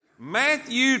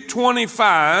Matthew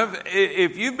 25,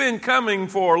 if you've been coming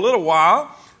for a little while,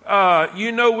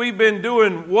 you know we've been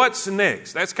doing What's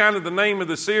Next. That's kind of the name of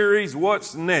the series,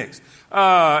 What's Next.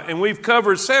 And we've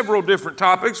covered several different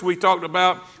topics. We talked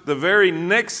about the very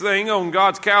next thing on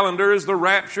God's calendar is the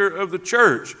rapture of the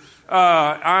church.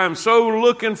 I am so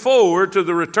looking forward to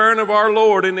the return of our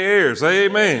Lord in the airs.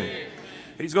 Amen.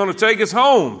 He's going to take us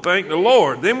home. Thank the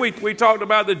Lord. Then we talked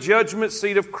about the judgment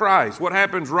seat of Christ. What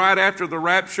happens right after the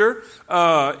rapture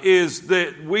is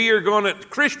that we are going to,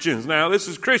 Christians, now this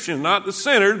is Christians, not the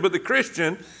sinners, but the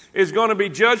Christian is going to be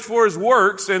judged for his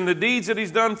works and the deeds that he's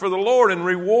done for the Lord and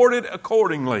rewarded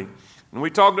accordingly. And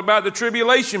we talked about the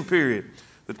tribulation period,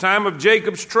 the time of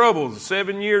Jacob's troubles, the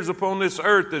 7 years upon this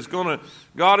earth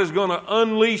God is going to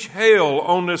unleash hell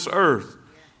on this earth.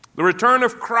 The return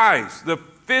of Christ, the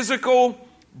physical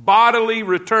bodily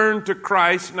return to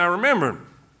Christ. Now remember,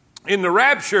 in the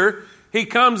rapture, he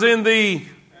comes in the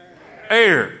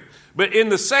air. But in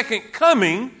the second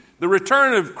coming, the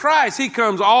return of Christ, he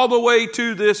comes all the way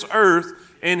to this earth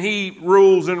and he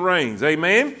rules and reigns.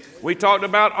 Amen? We talked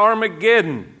about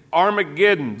Armageddon,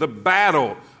 the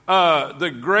battle,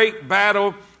 the great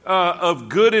battle of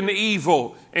good and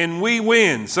evil, and we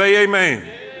win. Say amen.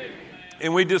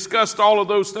 And we discussed all of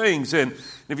those things. And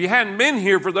if you hadn't been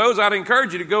here for those, I'd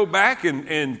encourage you to go back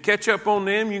and catch up on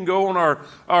them. You can go on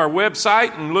our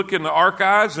website and look in the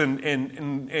archives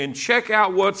and check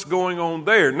out what's going on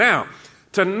there. Now,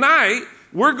 tonight,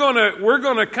 we're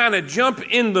gonna kind of jump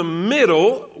in the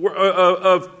middle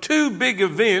of two big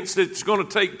events that's going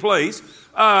to take place.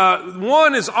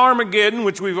 One is Armageddon,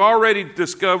 which we've already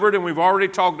discovered and we've already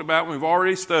talked about and we've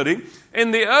already studied.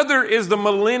 And the other is the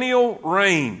millennial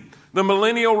reign. The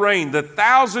millennial reign, the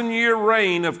 1,000-year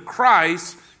reign of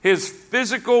Christ, his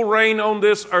physical reign on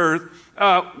this earth.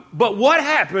 But what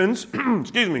happens,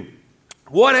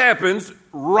 what happens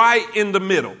right in the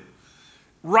middle?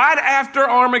 Right after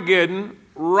Armageddon,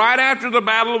 right after the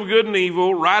battle of good and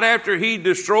evil, right after he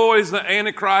destroys the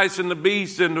Antichrist and the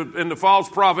beast and the false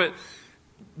prophet,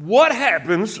 what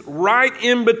happens right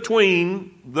in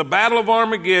between the battle of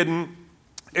Armageddon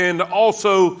and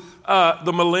also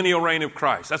the millennial reign of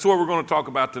Christ? That's what we're going to talk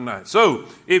about tonight. So,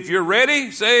 if you're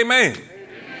ready, say amen.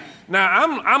 Now,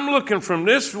 I'm looking from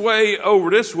this way over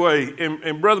this way,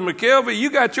 and Brother McKelvey,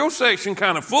 you got your section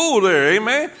kind of full there,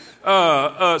 amen?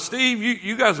 Steve,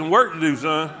 you got some work to do,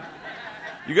 son.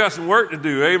 You got some work to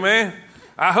do, amen?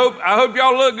 I hope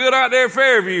y'all look good out there at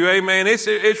Fairview, amen? It's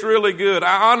really good.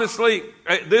 I honestly,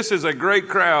 this is a great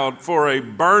crowd for a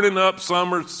burning up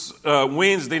summer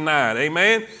Wednesday night,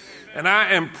 amen? And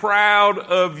I am proud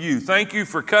of you. Thank you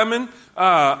for coming.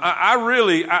 I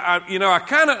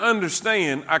kind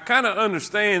of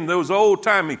understand those old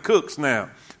timey cooks now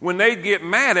when they'd get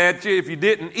mad at you if you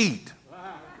didn't eat.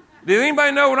 Did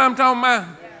anybody know what I'm talking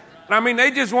about? I mean, they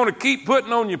just want to keep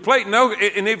putting on your plate.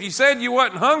 And if you said you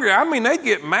wasn't hungry, I mean, they'd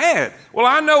get mad. Well,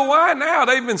 I know why now.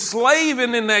 They've been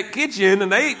slaving in that kitchen and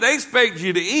they expect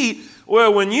you to eat.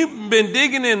 Well, when you've been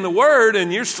digging in the Word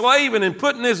and you're slaving and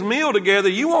putting this meal together,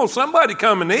 you want somebody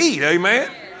coming to eat, amen?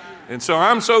 And so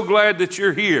I'm so glad that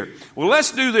you're here. Well,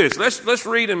 let's do this. Let's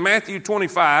read in Matthew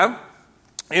 25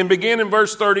 and begin in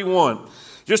verse 31.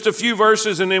 Just a few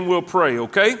verses and then we'll pray,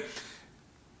 okay?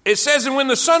 It says, "And when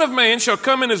the Son of Man shall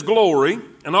come in his glory,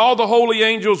 and all the holy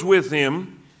angels with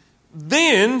him,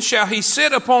 then shall he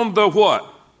sit upon the what?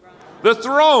 The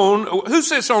throne." Who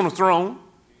sits on the throne?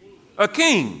 A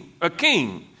king. A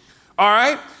king. All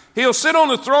right? He'll sit on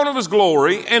the throne of his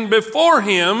glory, and before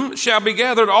him shall be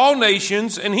gathered all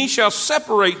nations, and he shall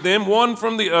separate them one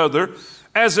from the other,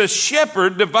 as a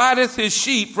shepherd divideth his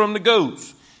sheep from the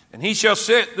goats. And he shall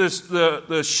set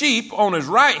the sheep on his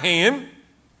right hand,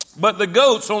 but the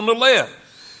goats on the left.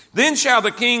 Then shall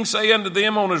the king say unto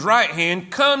them on his right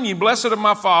hand, Come, ye blessed of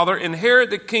my Father,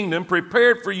 inherit the kingdom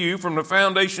prepared for you from the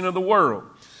foundation of the world.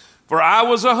 For I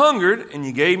was a-hungered, and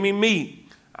ye gave me meat.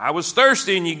 I was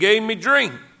thirsty, and you gave me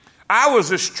drink. I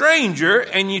was a stranger,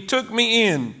 and you took me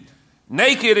in.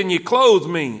 Naked, and you clothed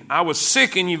me. I was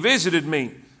sick, and you visited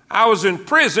me. I was in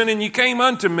prison, and you came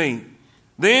unto me.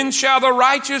 Then shall the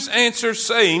righteous answer,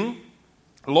 saying,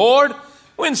 Lord,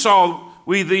 when saw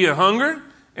we thee a-hungered,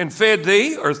 and fed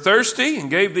thee, or thirsty, and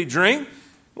gave thee drink?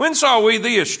 When saw we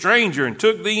thee a stranger, and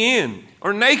took thee in,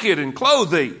 or naked, and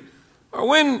clothed thee? Or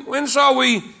when saw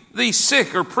we thee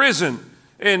sick, or prison,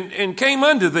 and came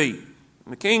unto thee?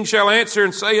 And the king shall answer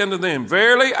and say unto them,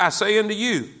 Verily I say unto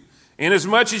you,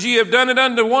 inasmuch as ye have done it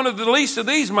unto one of the least of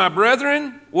these, my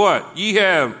brethren, what? You've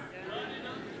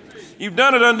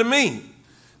done it unto me.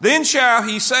 Then shall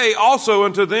he say also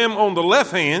unto them on the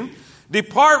left hand,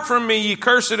 Depart from me, ye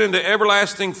cursed, into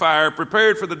everlasting fire,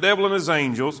 prepared for the devil and his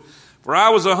angels. For I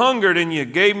was a hungered, and ye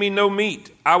gave me no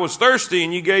meat. I was thirsty,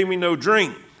 and ye gave me no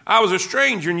drink. I was a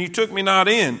stranger, and ye took me not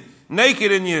in.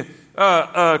 Naked, and ye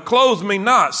clothed me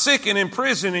not. Sick and in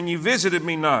prison, and ye visited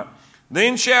me not.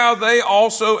 Then shall they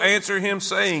also answer him,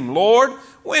 saying, Lord,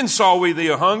 when saw we thee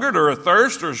a hungered, or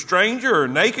athirst, or a stranger, or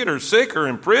naked, or sick, or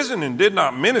in prison, and did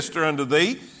not minister unto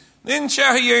thee? Then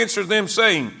shall he answer them,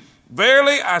 saying,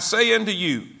 Verily I say unto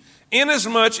you,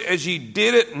 inasmuch as ye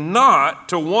did it not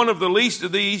to one of the least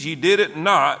of these, ye did it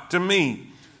not to me.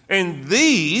 And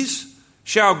these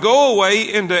shall go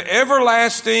away into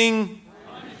everlasting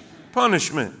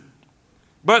punishment.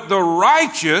 But the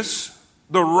righteous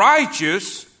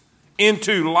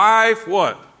into life,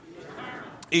 what?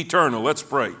 Eternal. Let's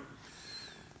pray.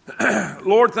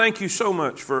 Lord, thank you so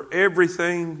much for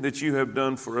everything that you have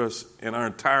done for us in our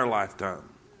entire lifetime.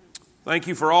 Thank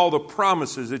you for all the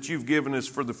promises that you've given us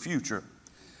for the future.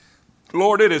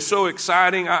 Lord, it is so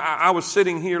exciting. I was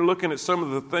sitting here looking at some of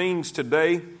the things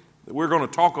today that we're going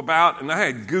to talk about, and I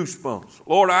had goosebumps.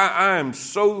 Lord, I am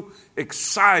so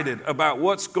excited about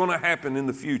what's going to happen in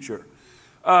the future.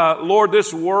 Lord,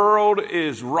 this world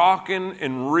is rocking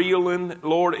and reeling.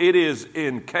 Lord, it is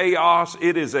in chaos.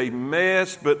 It is a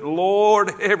mess. But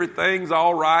Lord, everything's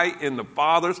all right in the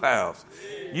Father's house.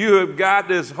 You have got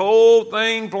this whole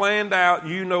thing planned out.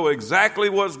 You know exactly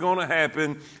what's going to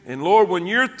happen. And Lord, when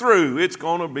you're through, it's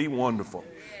going to be wonderful.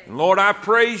 And Lord, I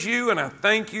praise you and I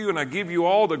thank you and I give you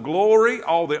all the glory,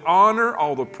 all the honor,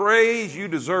 all the praise. You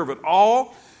deserve it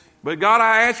all. But God,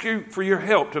 I ask you for your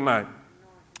help tonight.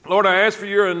 Lord, I ask for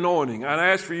your anointing. I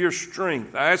ask for your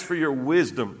strength. I ask for your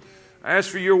wisdom. I ask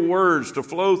for your words to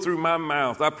flow through my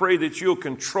mouth. I pray that you'll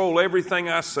control everything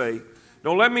I say.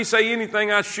 Don't let me say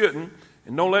anything I shouldn't,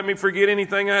 and don't let me forget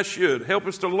anything I should. Help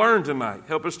us to learn tonight.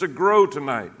 Help us to grow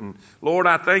tonight. And Lord,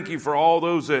 I thank you for all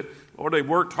those that, Lord, they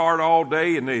worked hard all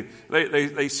day and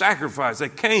they sacrificed. They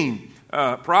came,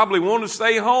 probably wanted to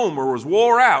stay home or was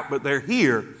wore out, but they're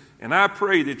here. And I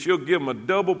pray that you'll give them a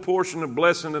double portion of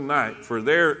blessing tonight for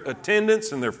their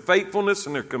attendance and their faithfulness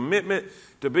and their commitment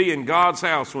to be in God's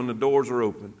house when the doors are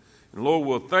open. And Lord,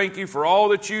 we'll thank you for all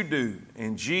that you do.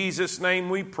 In Jesus' name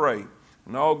we pray.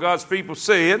 And all God's people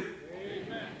said,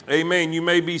 Amen. Amen. You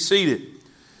may be seated.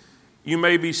 You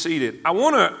may be seated. I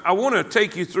want to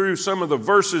take you through some of the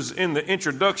verses in the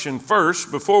introduction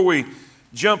first before we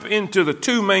jump into the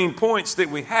two main points that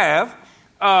we have.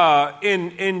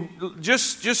 And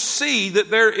just see that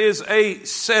there is a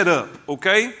setup,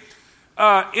 okay?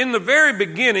 In the very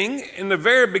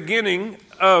beginning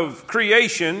of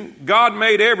creation, God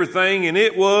made everything and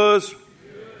it was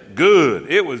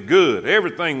good. It was good.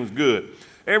 Everything was good.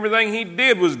 Everything he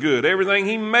did was good. Everything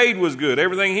he made was good.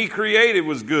 Everything he created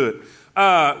was good.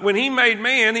 When he made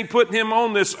man, he put him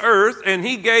on this earth and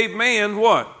he gave man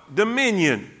what?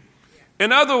 Dominion.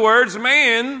 In other words,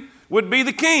 man would be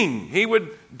the king. He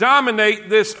would dominate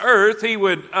this earth. He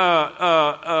would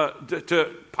to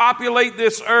populate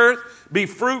this earth, be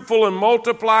fruitful and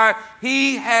multiply.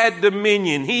 He had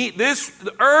dominion.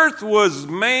 The earth was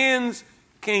man's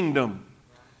kingdom.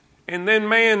 And then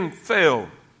man fell.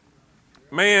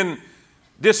 Man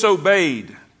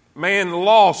disobeyed. Man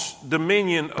lost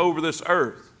dominion over this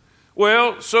earth.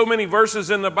 Well, so many verses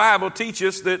in the Bible teach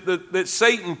us that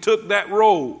Satan took that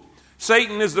role.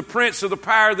 Satan is the prince of the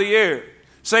power of the air.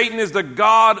 Satan is the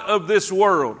god of this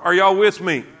world. Are y'all with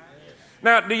me?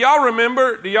 Now, do y'all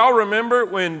remember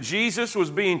when Jesus was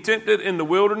being tempted in the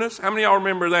wilderness? How many of y'all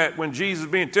remember that when Jesus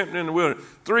was being tempted in the wilderness?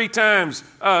 3 times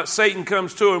Satan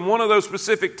comes to him. One of those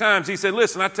specific times he said,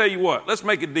 listen, I tell you what, let's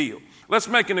make a deal. Let's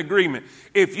make an agreement.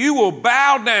 If you will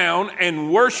bow down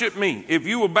and worship me,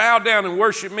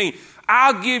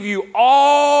 I'll give you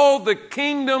all the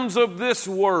kingdoms of this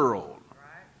world.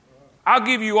 I'll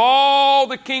give you all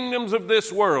the kingdoms of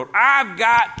this world. I've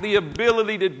got the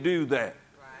ability to do that.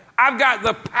 I've got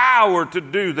the power to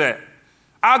do that.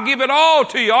 I'll give it all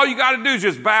to you. All you got to do is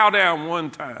just bow down one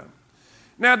time.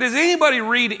 Now, does anybody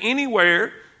read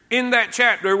anywhere in that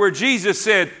chapter where Jesus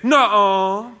said,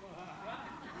 nuh-uh?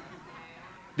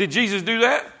 Did Jesus do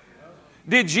that?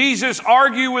 Did Jesus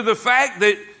argue with the fact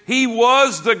that he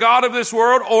was the God of this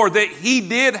world or that he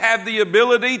did have the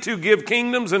ability to give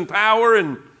kingdoms and power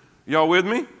and... Y'all with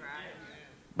me?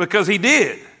 Because he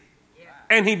did.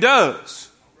 And he does.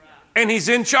 And he's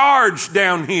in charge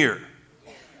down here.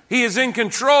 He is in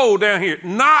control down here.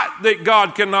 Not that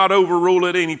God cannot overrule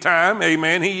at any time.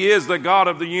 Amen. He is the God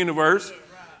of the universe.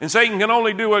 And Satan can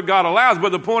only do what God allows. But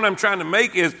the point I'm trying to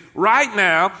make is right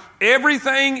now,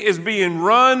 everything is being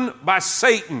run by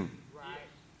Satan.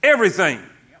 Everything.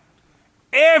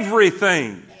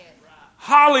 Everything.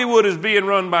 Hollywood is being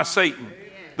run by Satan.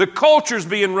 The culture is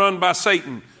being run by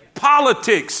Satan.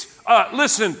 Politics.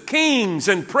 Listen, kings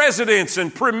and presidents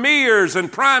and premiers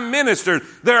and prime ministers,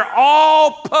 they're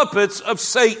all puppets of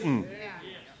Satan.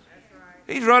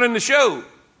 He's running the show.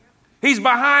 He's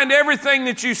behind everything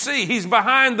that you see. He's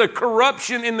behind the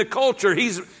corruption in the culture.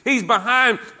 He's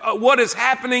behind what is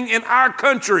happening in our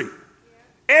country.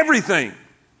 Everything.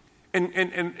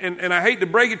 And I hate to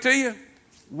break it to you,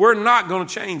 we're not going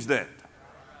to change that.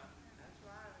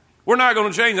 We're not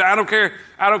going to change that.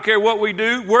 I don't care what we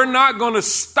do. We're not going to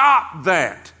stop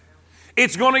that.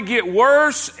 It's going to get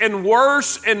worse and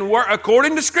worse and worse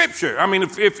according to Scripture. I mean,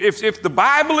 if the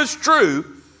Bible is true,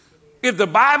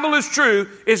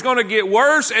 it's going to get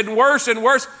worse and worse and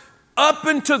worse up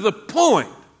until the point,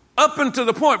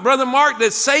 Brother Mark,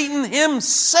 that Satan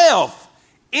himself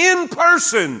in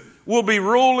person will be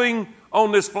ruling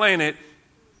on this planet,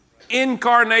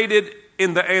 incarnated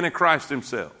in the Antichrist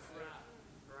himself.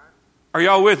 Are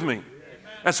y'all with me?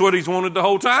 That's what he's wanted the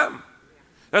whole time.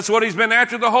 That's what he's been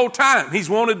after the whole time. He's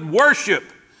wanted worship.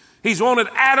 He's wanted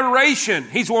adoration.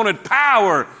 He's wanted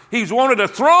power. He's wanted a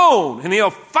throne. And he'll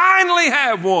finally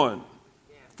have one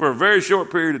for a very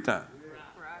short period of time.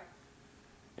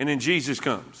 And then Jesus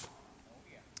comes.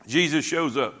 Jesus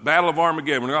shows up. Battle of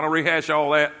Armageddon. We're not going to rehash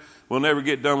all that. We'll never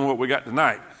get done with what we got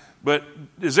tonight. But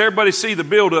does everybody see the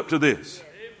build up to this?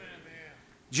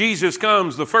 Jesus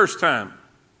comes the first time.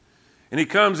 And he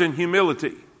comes in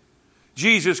humility.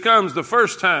 Jesus comes the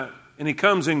first time and he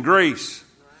comes in grace.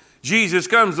 Jesus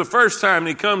comes the first time and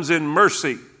he comes in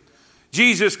mercy.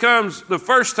 Jesus comes the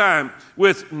first time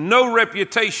with no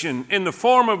reputation, in the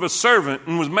form of a servant,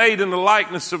 and was made in the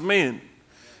likeness of men.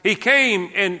 He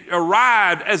came and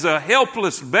arrived as a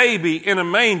helpless baby in a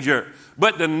manger.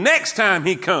 But the next time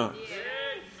he comes,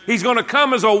 he's going to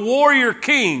come as a warrior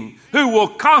king who will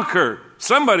conquer.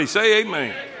 Somebody say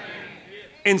amen.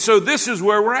 And so this is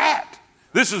where we're at.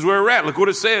 Look what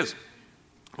it says.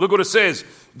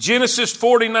 Genesis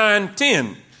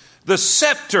 49:10. The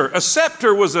scepter. A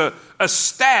scepter was a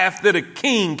staff that a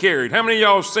king carried. How many of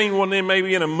y'all have seen one of them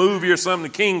maybe in a movie or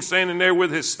something? The king standing there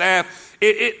with his staff.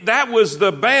 That was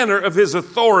the banner of his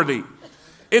authority.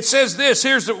 It says this.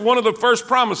 Here's one of the first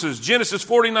promises. Genesis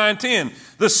 49:10.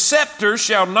 The scepter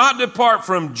shall not depart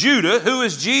from Judah. Who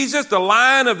is Jesus? The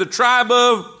Lion of the tribe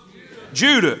of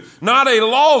Judah, not a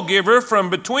lawgiver from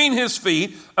between his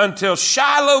feet, until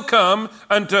Shiloh come.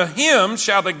 Unto him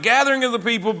shall the gathering of the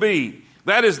people be.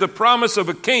 That is the promise of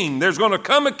a king. There's going to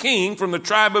come a king from the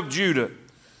tribe of Judah.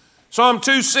 Psalm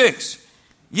 2:6.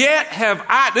 Yet have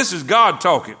I, this is God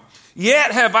talking,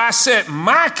 yet have I set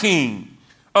my king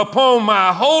upon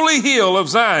my holy hill of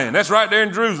Zion. That's right there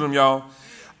in Jerusalem, y'all.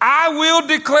 I will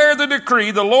declare the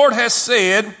decree. The Lord has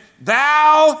said,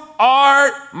 thou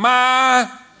art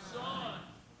my.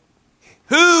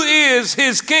 Who is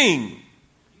his king?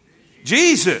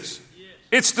 Jesus.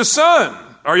 It's the Son.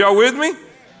 Are y'all with me?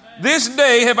 This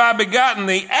day have I begotten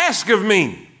thee. Ask of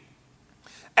me.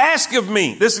 Ask of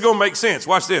me. This is going to make sense.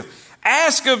 Watch this.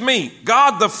 Ask of me.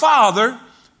 God the Father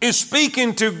is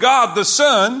speaking to God the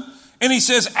Son. And he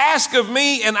says, ask of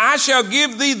me, and I shall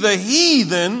give thee the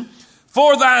heathen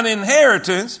for thine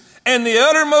inheritance, and the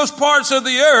uttermost parts of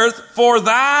the earth for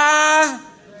thy.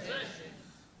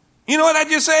 You know what I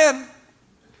just said?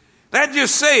 That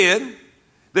just said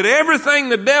that everything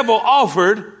the devil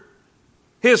offered,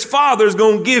 his Father's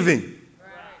going to give him.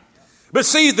 But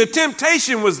see, the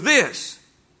temptation was this.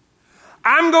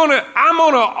 I'm going to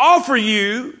offer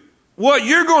you what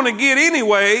you're going to get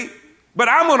anyway, but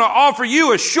I'm going to offer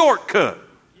you a shortcut.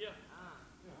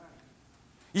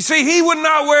 You see, he would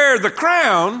not wear the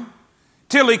crown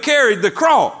till he carried the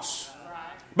cross,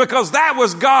 because that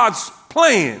was God's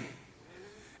plan.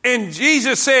 And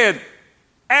Jesus said,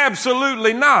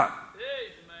 absolutely not.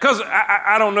 Because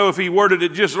I don't know if he worded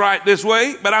it just right this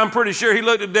way, but I'm pretty sure he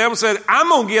looked at the devil and said, I'm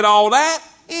going to get all that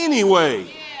anyway.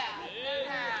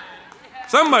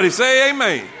 Somebody say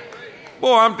amen.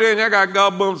 Boy, I'm telling you, I got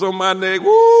God bumps on my neck.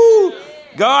 Woo!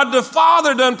 God the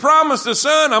Father done promised the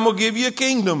Son, I'm going to give you a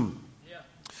kingdom.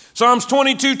 Psalms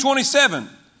 22:27.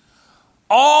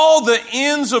 All the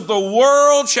ends of the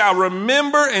world shall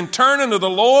remember and turn unto the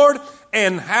Lord.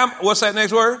 And what's that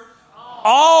next word?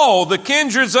 All the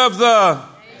kindreds of the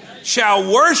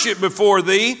shall worship before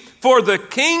thee, for the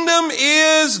kingdom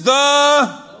is the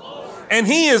Lord, and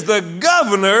he is the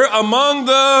governor among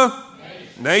the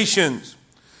nations.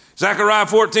 Zechariah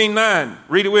 14:9.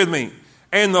 Read it with me.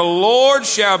 And the Lord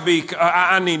shall be,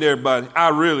 I need everybody. I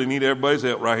really need everybody's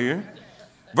help right here.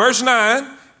 Verse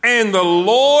 9. And the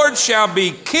Lord shall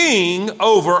be king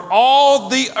over all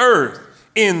the earth.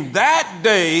 In that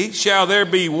day shall there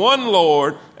be one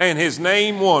Lord, and his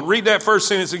name one. Read that first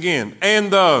sentence again.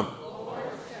 And the Lord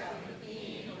shall be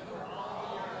king over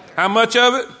all the earth. How much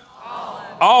of it?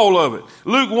 All of it.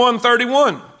 Luke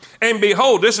 1:31. And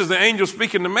behold, this is the angel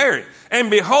speaking to Mary. And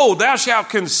behold, thou shalt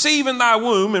conceive in thy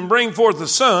womb and bring forth a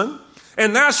son.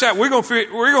 And thou shalt, we're going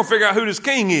to figure out who this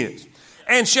king is.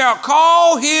 And shalt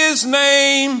call his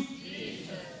name Jesus.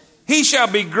 He shall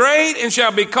be great and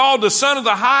shall be called the Son of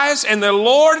the Highest. And the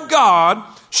Lord God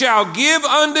shall give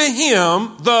unto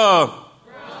him the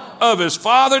of his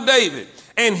father David.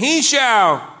 And he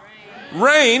shall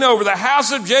reign over the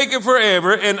house of Jacob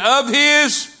forever. And of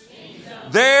his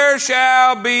there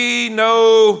shall be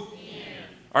no end.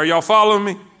 Are y'all following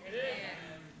me?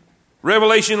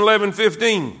 Revelation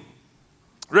 11:15.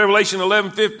 Revelation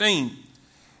 11:15.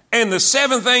 And the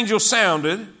seventh angel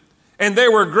sounded, and there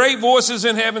were great voices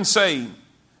in heaven saying,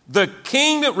 the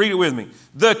kingdom, read it with me,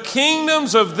 the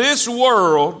kingdoms of this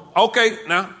world. Okay,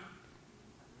 now,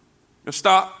 let's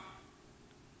stop.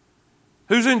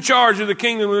 Who's in charge of the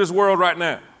kingdom of this world right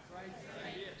now?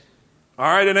 All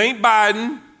right, it ain't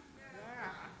Biden.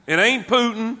 It ain't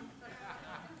Putin.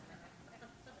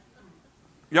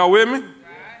 Y'all with me?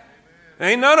 It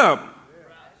ain't none of them.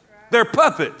 They're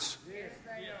puppets.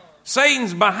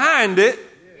 Satan's behind it,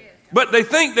 but they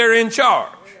think they're in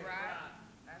charge.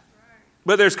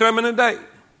 But there's coming a day.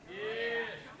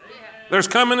 There's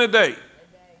coming a day.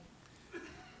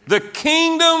 The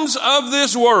kingdoms of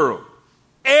this world,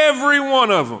 every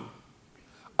one of them,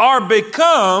 are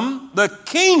become the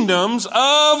kingdoms of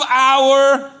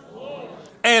our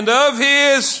and of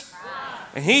his,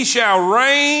 and he shall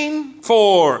reign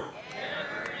for.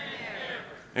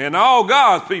 And all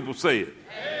God's people say it.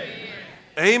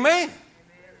 Amen.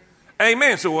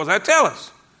 Amen. So what does that tell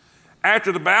us?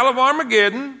 After the battle of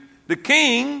Armageddon, the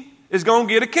king is going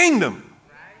to get a kingdom.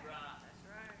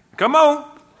 Come on.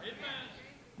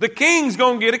 The king's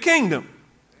going to get a kingdom.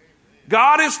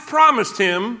 God has promised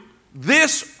him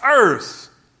this earth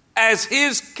as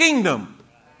his kingdom.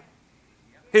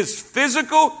 His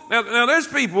physical. Now there's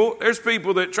people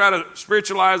that try to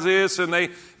spiritualize this, and they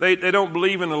don't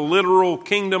believe in a literal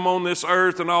kingdom on this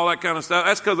earth and all that kind of stuff.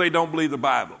 That's because they don't believe the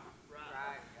Bible.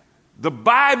 The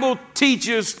Bible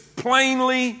teaches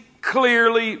plainly,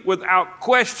 clearly, without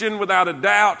question, without a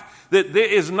doubt, that there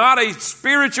is not a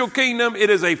spiritual kingdom. It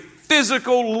is a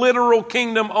physical, literal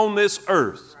kingdom on this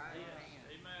earth.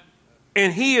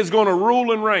 And he is going to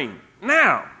rule and reign.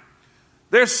 Now,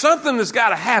 there's something that's got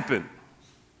to happen.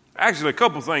 Actually, a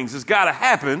couple things that's got to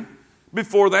happen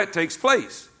before that takes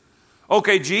place.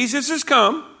 Okay, Jesus has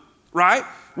come, right?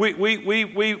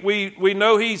 We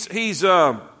know he's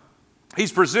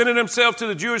presented himself to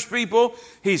the Jewish people.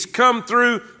 He's come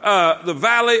through the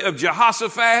valley of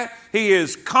Jehoshaphat. He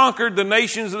has conquered the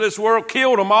nations of this world,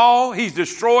 killed them all. He's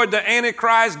destroyed the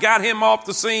Antichrist, got him off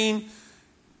the scene.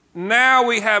 Now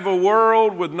we have a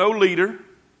world with no leader.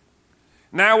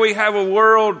 Now we have a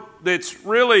world that's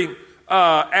really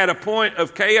at a point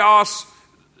of chaos.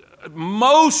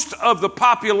 Most of the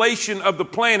population of the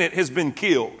planet has been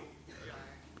killed.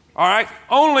 All right.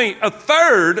 Only a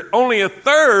third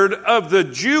of the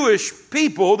Jewish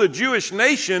people, the Jewish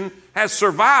nation, has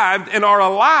survived and are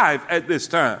alive at this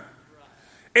time.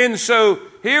 And so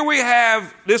here we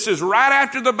have, this is right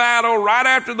after the battle, right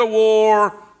after the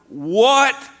war.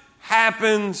 What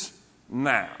happens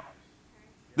now?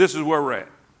 This is where we're at.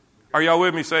 Are y'all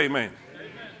with me? Say amen.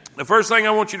 The first thing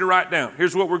I want you to write down,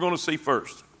 here's what we're going to see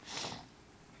first.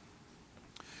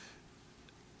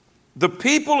 The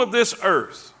people of this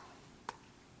earth.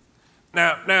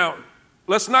 Now,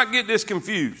 let's not get this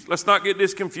confused.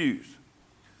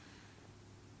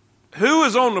 Who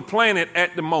is on the planet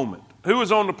at the moment?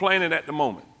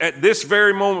 At this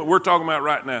very moment we're talking about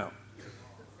right now.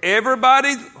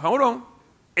 Everybody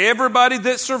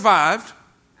that survived.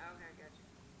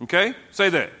 Okay, say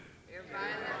that.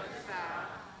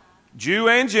 Jew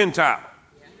and Gentile.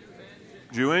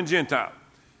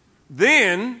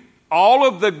 Then all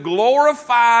of the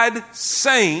glorified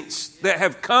saints that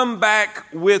have come back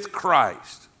with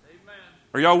Christ. Amen.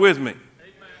 Are y'all with me? Amen.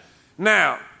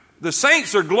 Now, the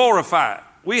saints are glorified.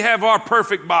 We have our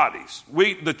perfect bodies.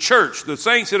 The church, the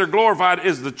saints that are glorified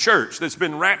is the church that's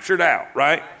been raptured out,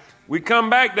 right? We come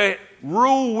back to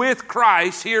rule with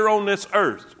Christ here on this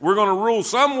earth. We're going to rule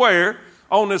somewhere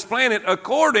on this planet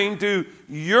according to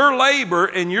your labor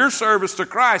and your service to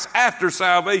Christ after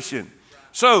salvation.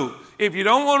 So, if you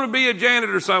don't want to be a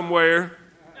janitor somewhere,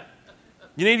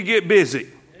 you need to get busy.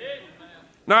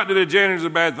 Not that a janitor's a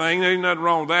bad thing. There's nothing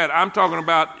wrong with that. I'm talking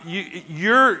about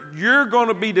you're going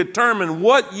to be determined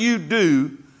what you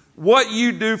do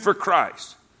for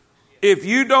Christ. If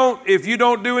you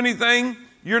don't do anything,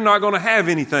 you're not going to have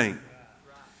anything.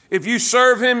 If you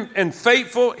serve him and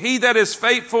faithful, he that is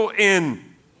faithful in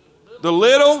the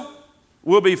little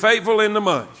will be faithful in the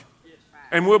much,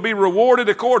 and will be rewarded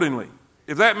accordingly.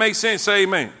 If that makes sense, say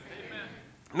amen. Amen.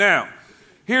 Now,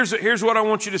 here's what I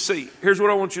want you to see. Here's what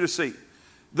I want you to see.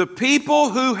 The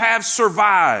people who have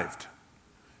survived,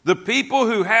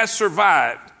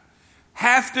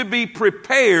 have to be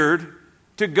prepared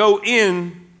to go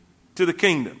in to the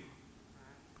kingdom.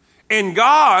 And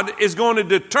God is going to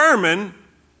determine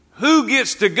who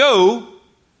gets to go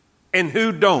and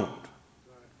who don't.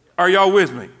 Are y'all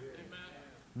with me?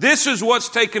 This is what's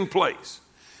taking place.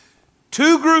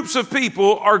 Two groups of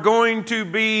people are going to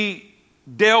be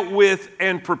dealt with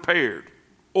and prepared.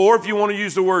 Or if you want to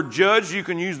use the word judge, you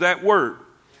can use that word.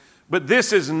 But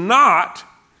this is not,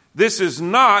 please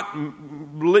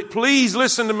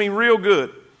listen to me real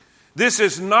good. This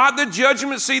is not the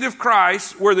judgment seat of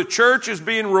Christ where the church is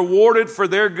being rewarded for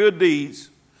their good deeds.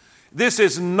 This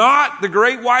is not the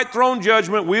great white throne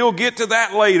judgment. We'll get to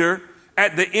that later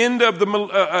at the end of the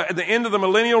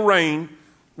millennial reign,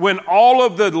 when all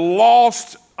of the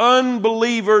lost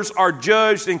unbelievers are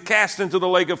judged and cast into the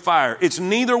lake of fire. It's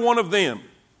neither one of them.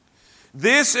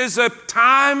 This is a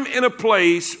time and a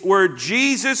place where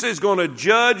Jesus is going to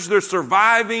judge the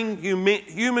surviving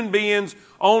human beings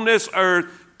on this earth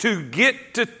to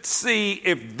get to see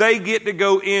if they get to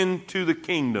go into the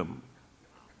kingdom.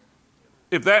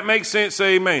 If that makes sense,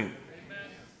 say amen. Amen.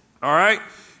 All right?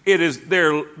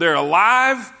 They're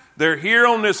alive. They're here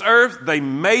on this earth. They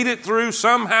made it through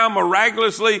somehow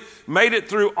miraculously, made it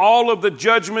through all of the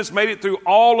judgments, made it through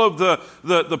all of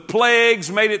the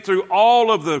plagues, made it through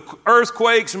all of the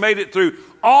earthquakes, made it through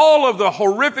all of the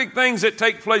horrific things that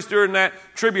take place during that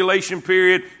tribulation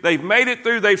period. They've made it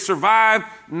through. They've survived.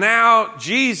 Now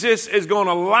Jesus is going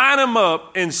to line them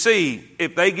up and see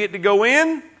if they get to go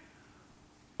in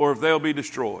or if they'll be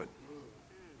destroyed.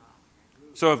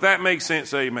 So if that makes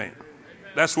sense, amen.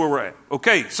 That's where we're at.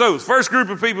 Okay, so the first group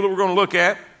of people that we're going to look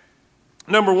at,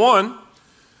 number one,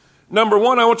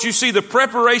 I want you to see the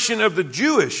preparation of the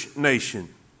Jewish nation.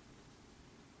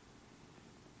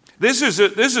 This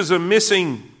is a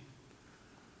missing,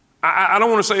 I don't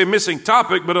want to say a missing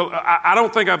topic, but I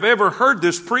don't think I've ever heard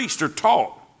this preached or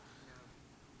taught.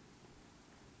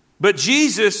 But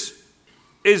Jesus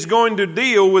is going to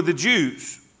deal with the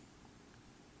Jews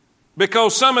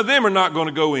because some of them are not going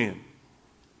to go in.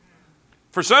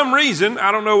 For some reason,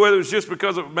 I don't know whether it's just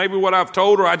because of maybe what I've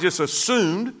told or I just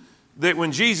assumed that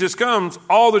when Jesus comes,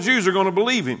 all the Jews are going to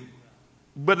believe him.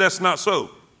 But that's not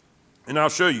so. And I'll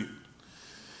show you.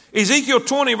 Ezekiel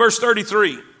 20, verse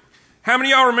 33. How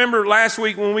many of y'all remember last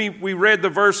week when we read the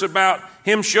verse about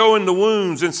him showing the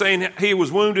wounds and saying he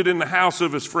was wounded in the house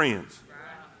of his friends?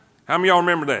 How many of y'all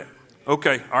remember that?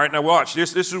 Okay, all right, now watch.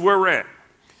 This is where we're at.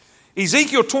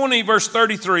 Ezekiel 20, verse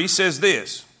 33 says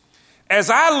this. As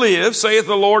I live, saith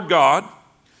the Lord God,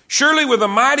 surely with a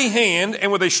mighty hand and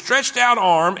with a stretched out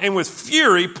arm and with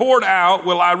fury poured out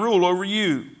will I rule over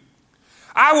you.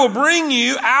 I will bring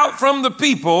you out from the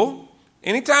people.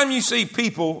 Anytime you see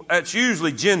people, that's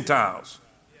usually Gentiles.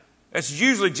 That's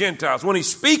usually Gentiles. When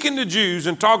he's speaking to Jews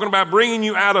and talking about bringing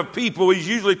you out of people, he's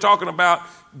usually talking about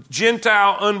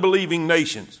Gentile unbelieving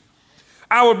nations.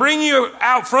 I will bring you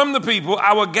out from the people.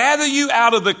 I will gather you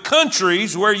out of the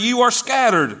countries where you are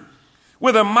scattered.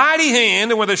 With a mighty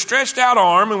hand and with a stretched out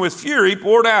arm and with fury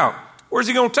poured out. Where's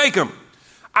he going to take them?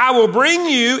 I will bring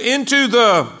you into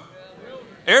the,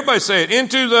 everybody say it,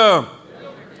 into the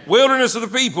wilderness of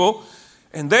the people.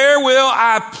 And there will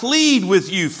I plead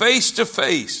with you face to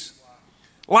face.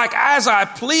 Like as I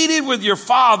pleaded with your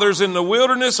fathers in the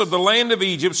wilderness of the land of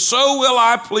Egypt, so will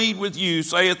I plead with you,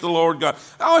 saith the Lord God.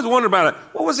 I always wondered about it.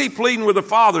 What was he pleading with the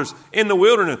fathers in the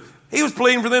wilderness? He was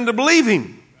pleading for them to believe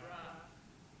him.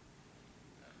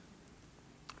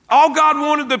 All God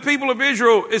wanted the people of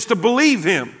Israel is to believe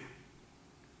him.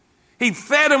 He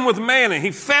fed them with manna.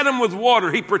 He fed them with water.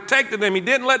 He protected them. He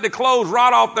didn't let the clothes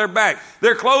rot off their back.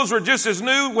 Their clothes were just as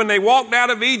new when they walked out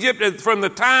of Egypt. And from the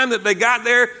time that they got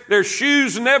there, their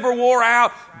shoes never wore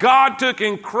out. God took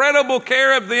incredible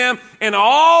care of them. And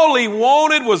all he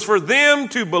wanted was for them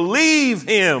to believe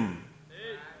him.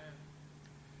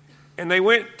 And they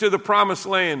went to the promised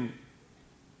land.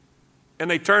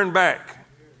 And they turned back.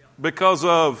 Because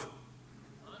of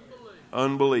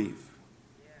unbelief.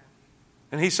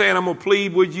 And he's saying, I'm going to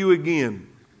plead with you again.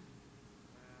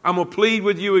 I'm going to plead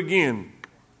with you again.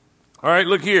 All right,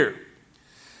 look here.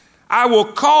 I will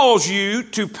cause you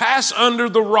to pass under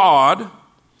the rod.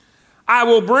 I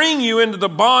will bring you into the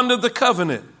bond of the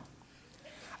covenant.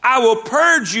 I will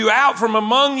purge you out from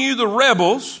among you the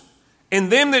rebels,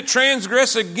 and them that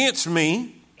transgress against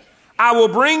me, I will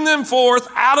bring them forth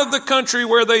out of the country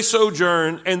where they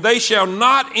sojourn, and they shall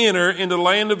not enter into the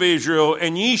land of Israel,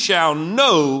 and ye shall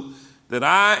know that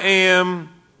I am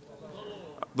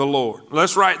the Lord.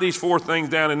 Let's write these 4 things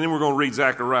down, and then we're going to read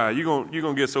Zechariah. You're going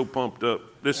to get so pumped up.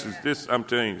 This I'm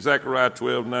telling you, Zechariah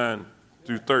 12:9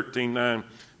 through 13:9.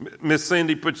 Miss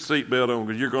Cindy, put your seatbelt on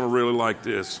because you're going to really like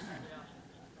this.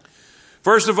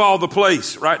 First of all, the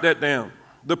place. Write that down.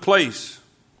 The place.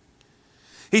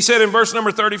 He said in verse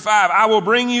number 35, I will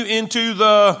bring you into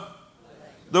the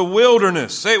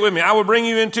wilderness. Say it with me. I will bring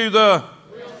you into the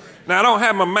wilderness. Now, I don't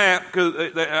have my map because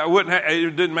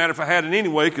it didn't matter if I had it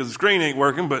anyway because the screen ain't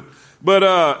working. But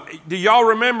do y'all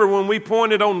remember when we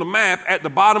pointed on the map, at the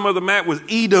bottom of the map was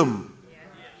Edom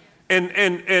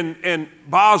and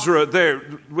Basra there.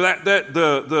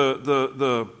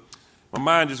 My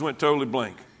mind just went totally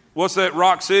blank. What's that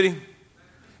rock city?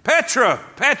 Petra.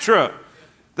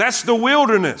 That's the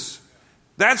wilderness.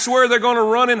 That's where they're going to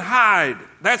run and hide.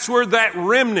 That's where that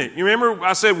remnant, you remember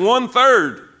I said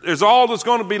 1/3 is all that's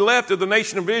going to be left of the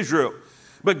nation of Israel.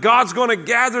 But God's going to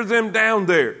gather them down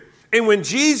there. And when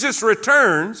Jesus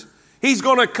returns, he's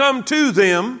going to come to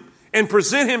them and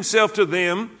present himself to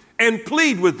them and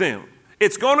plead with them.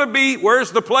 It's going to be,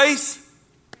 where's the place?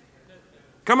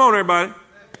 Come on, everybody.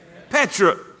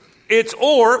 Petra. It's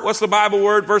what's the Bible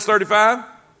word, verse 35?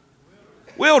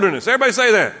 Wilderness. Everybody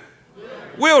say that.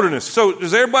 Wilderness. So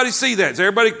does everybody see that? Does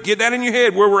everybody get that in your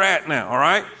head where we're at now? All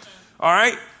right. All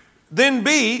right. Then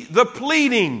B, the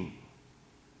pleading.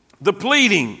 The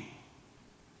pleading.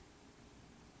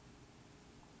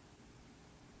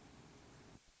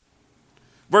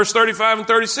 Verse 35 and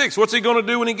 36. What's he going to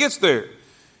do when he gets there?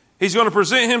 He's going to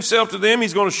present himself to them.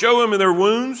 He's going to show them in their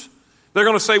wounds. They're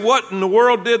going to say, what in the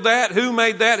world did that? Who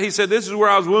made that? He said, this is where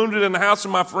I was wounded in the house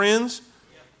of my friends.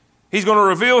 He's going to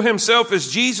reveal himself as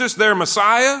Jesus, their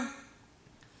Messiah.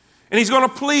 And he's going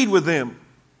to plead with them.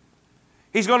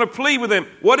 He's going to plead with them.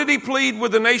 What did he plead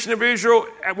with the nation of Israel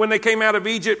when they came out of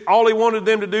Egypt? All he wanted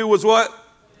them to do was what?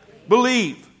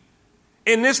 Believe.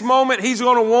 In this moment, he's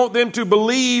going to want them to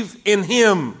believe in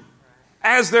him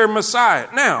as their Messiah.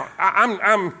 Now,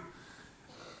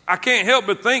 I can't help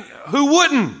but think, who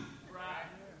wouldn't?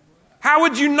 How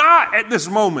would you not at this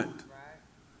moment?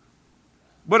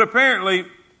 But apparently,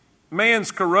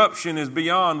 man's corruption is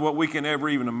beyond what we can ever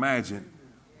even imagine.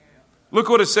 Look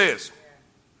what it says.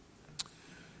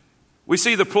 We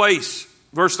see the place,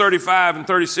 verse 35 and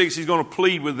 36, he's going to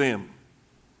plead with them.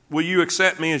 Will you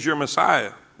accept me as your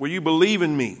Messiah? Will you believe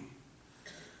in me?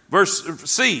 Verse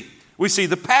C, we see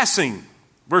the passing,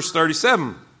 verse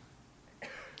 37.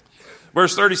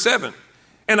 Verse 37,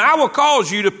 and I will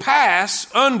cause you to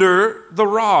pass under the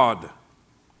rod.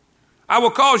 I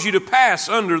will cause you to pass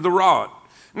under the rod.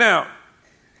 Now,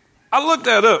 I looked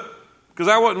that up because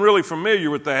I wasn't really familiar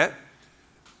with that.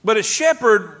 But a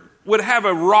shepherd would have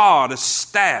a rod, a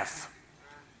staff.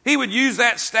 He would use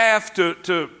that staff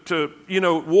to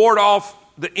ward off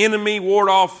the enemy, ward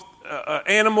off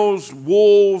animals,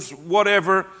 wolves,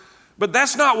 whatever. But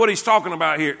that's not what he's talking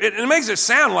about here. It makes it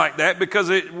sound like that because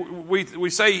we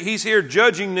say he's here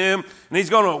judging them and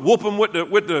he's going to whoop them with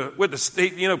the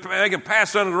they can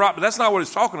pass under the rod. But that's not what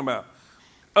he's talking about.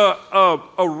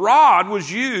 A rod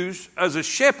was used as a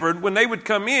shepherd. When they would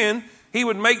come in, he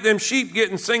would make them sheep get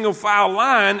in single file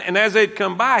line, and as they'd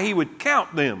come by, he would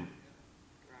count them.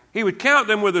 He would count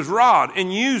them with his rod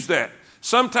and use that.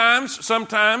 Sometimes,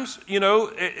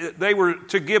 they were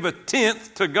to give a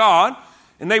tenth to God,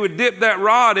 and they would dip that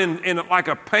rod in like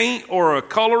a paint or a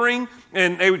coloring,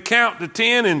 and they would count to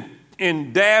 10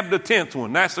 and dab the 10th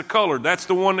one. That's the color. That's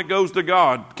the one that goes to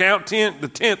God. Count 10, the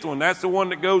 10th one. That's the one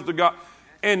that goes to God.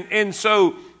 And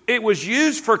so it was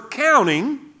used for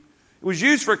counting. It was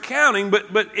used for counting, but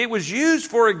it was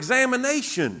used for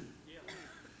examination.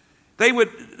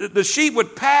 The sheep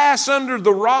would pass under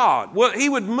the rod. Well, he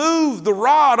would move the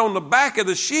rod on the back of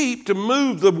the sheep to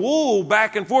move the wool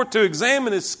back and forth to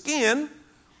examine his skin.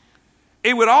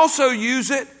 It would also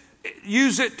use it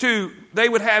to, they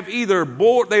would have they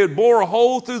would bore a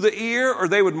hole through the ear, or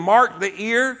they would mark the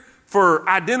ear for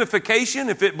identification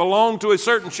if it belonged to a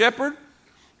certain shepherd.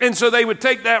 And so they would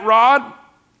take that rod,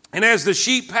 and as the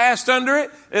sheep passed under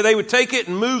it, they would take it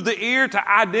and move the ear to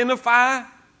identify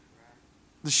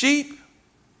the sheep.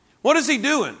 What is he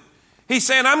doing? He's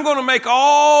saying, I'm going to make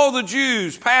all the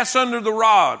Jews pass under the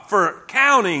rod for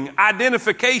counting,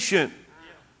 identification.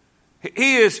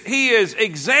 He is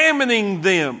examining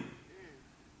them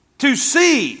to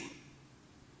see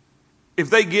if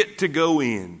they get to go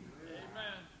in.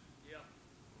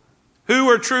 Who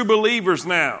are true believers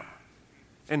now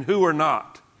and who are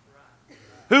not?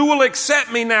 Who will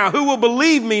accept me now? Who will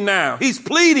believe me now? He's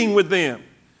pleading with them.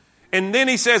 And then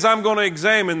he says, I'm going to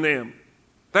examine them.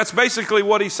 That's basically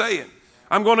what he's saying.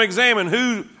 I'm going to examine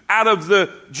who out of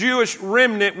the Jewish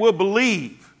remnant will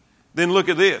believe. Then look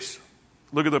at this.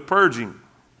 Look at the purging.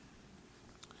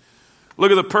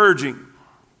 Look at the purging.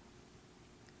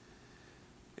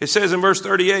 It says in verse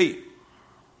 38,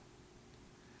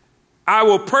 I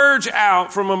will purge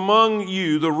out from among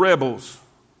you the rebels.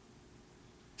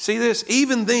 See this?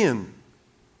 Even then,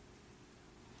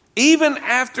 even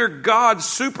after God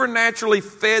supernaturally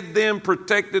fed them,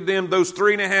 protected them those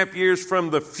 3.5 years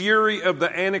from the fury of the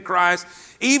Antichrist,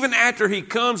 even after he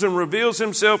comes and reveals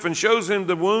himself and shows him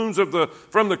the wounds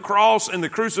from the cross and the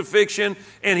crucifixion,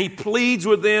 and he pleads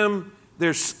with them,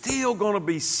 there's still going to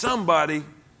be somebody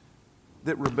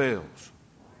that rebels.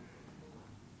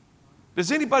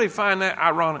 Does anybody find that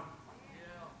ironic?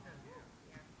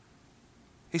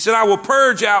 He said, I will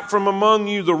purge out from among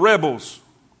you the rebels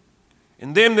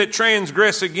and them that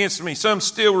transgress against me. Some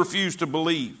still refuse to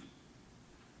believe.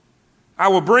 I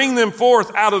will bring them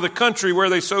forth out of the country where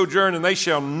they sojourn, and they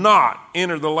shall not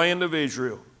enter the land of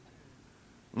Israel.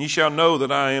 And ye shall know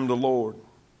that I am the Lord.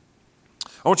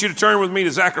 I want you to turn with me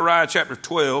to Zechariah chapter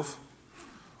 12.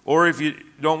 Or if you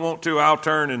don't want to, I'll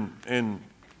turn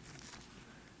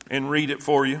and read it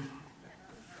for you.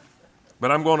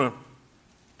 But I'm going to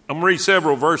read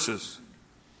several verses.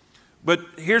 But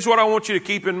here's what I want you to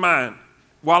keep in mind.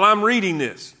 While I'm reading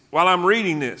this,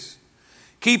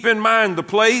 keep in mind the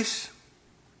place,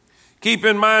 keep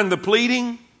in mind the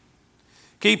pleading,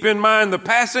 keep in mind the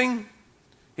passing.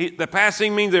 The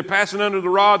passing means they're passing under the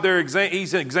rod.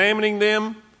 He's examining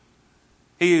them.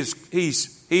 He's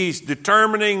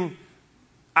determining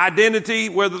identity,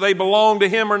 whether they belong to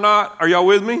him or not. Are y'all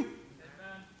with me? Amen.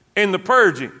 And the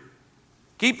purging.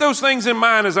 Keep those things in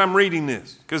mind as I'm reading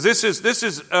this, because this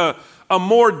is a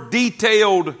more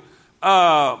detailed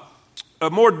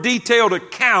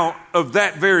account of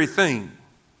that very thing.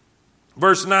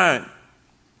 Verse 9.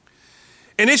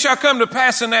 And it shall come to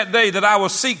pass in that day that I will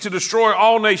seek to destroy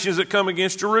all nations that come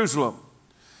against Jerusalem.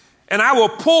 And I will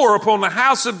pour upon the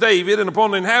house of David and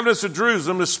upon the inhabitants of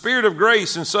Jerusalem the spirit of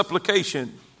grace and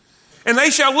supplication. And they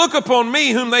shall look upon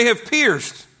me whom they have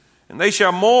pierced, and they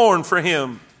shall mourn for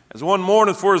him as one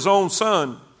mourneth for his own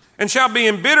son, and shall be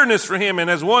in bitterness for him, and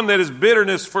as one that is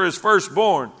bitterness for his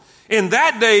firstborn. In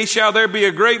that day shall there be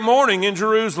a great mourning in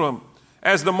Jerusalem,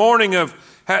 as the mourning of,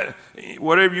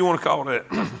 whatever you want to call that,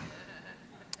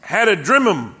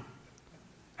 Hadadrimmon.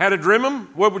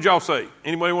 Hadadrimmon? What would y'all say?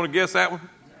 Anybody want to guess that one?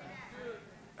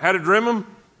 Hadadrimmon?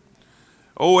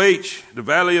 O-H, the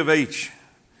valley of H.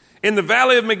 In the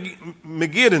valley of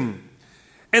Megiddon.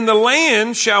 And the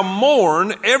land shall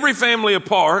mourn, every family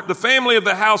apart, the family of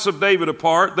the house of David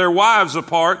apart, their wives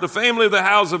apart, the family of the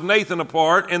house of Nathan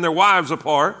apart, and their wives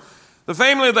apart, the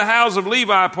family of the house of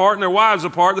Levi apart, and their wives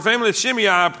apart, the family of Shimei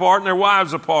apart, and their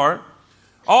wives apart.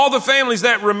 All the families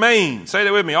that remain, say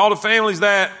that with me, all the families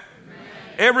that,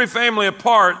 every family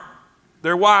apart,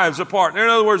 their wives apart. In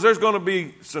other words, there's going to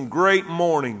be some great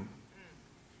mourning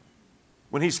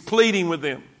when he's pleading with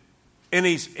them, and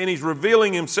he's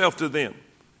revealing himself to them.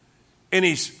 And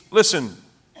he's,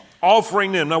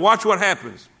 offering them. Now watch what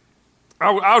happens.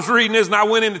 I was reading this and I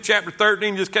went into chapter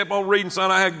 13, just kept on reading,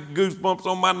 son. I had goosebumps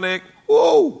on my neck.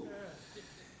 Whoa.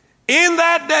 In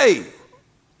that day,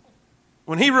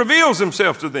 when he reveals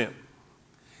himself to them,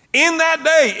 in that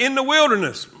day, in the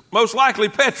wilderness, most likely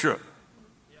Petra,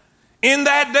 in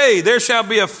that day there shall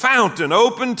be a fountain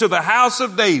open to the house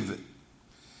of David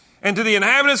and to the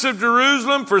inhabitants of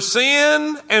Jerusalem for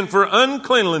sin and for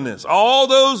uncleanliness. All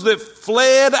those that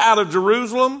fled out of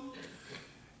Jerusalem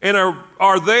and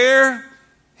are there,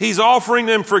 he's offering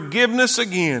them forgiveness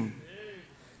again.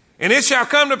 And it shall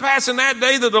come to pass in that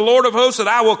day that the Lord of hosts, that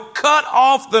I will cut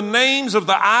off the names of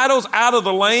the idols out of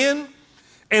the land,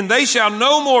 and they shall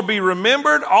no more be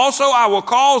remembered. Also I will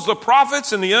cause the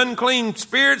prophets and the unclean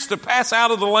spirits to pass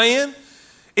out of the land.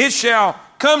 It shall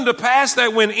come to pass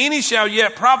that when any shall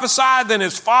yet prophesy, then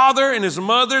his father and his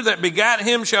mother that begat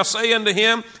him shall say unto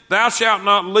him, Thou shalt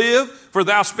not live, for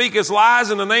thou speakest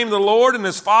lies in the name of the Lord. And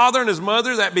his father and his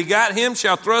mother that begat him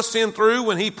shall thrust him through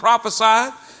when he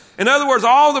prophesied. In other words,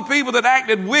 all the people that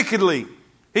acted wickedly,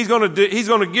 he's going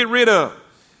to get rid of.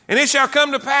 And it shall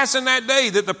come to pass in that day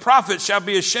that the prophet shall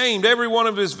be ashamed every one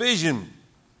of his vision.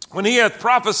 When he hath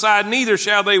prophesied, neither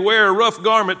shall they wear a rough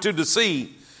garment to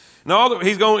deceive. No,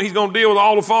 he's going to deal with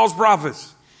all the false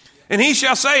prophets. And he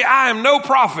shall say, I am no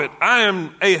prophet. I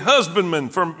am a husbandman,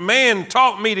 for man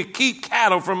taught me to keep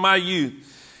cattle from my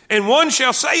youth. And one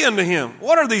shall say unto him,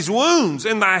 What are these wounds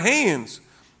in thy hands?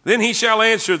 Then he shall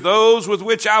answer, those with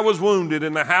which I was wounded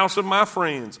in the house of my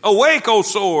friends. Awake, O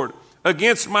sword,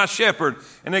 against my shepherd,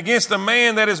 and against the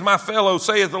man that is my fellow,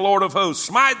 saith the Lord of hosts.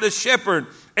 Smite the shepherd,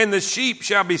 and the sheep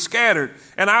shall be scattered,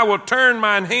 and I will turn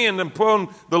mine hand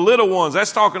upon the little ones.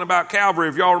 That's talking about Calvary.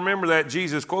 If y'all remember that,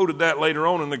 Jesus quoted that later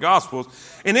on in the Gospels.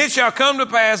 And it shall come to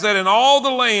pass that in all the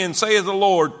land, saith the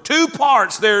Lord, 2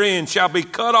 parts therein shall be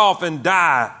cut off and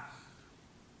die.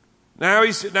 Now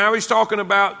he's talking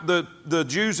about the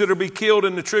Jews that will be killed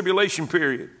in the tribulation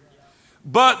period.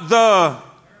 But the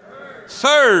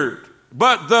third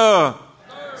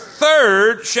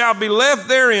shall be left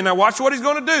therein. Now watch what he's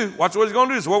going to do. Watch what he's going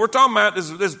to do. This is what we're talking about.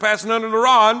 This is passing under the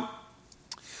rod.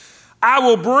 I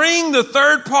will bring the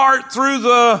third part through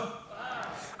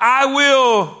I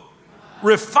will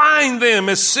refine them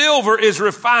as silver is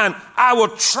refined. I will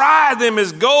try them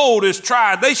as gold is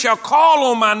tried. They shall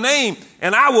call on my name,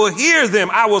 and I will hear them.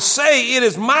 I will say, it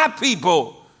is my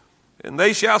people. And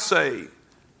they shall say,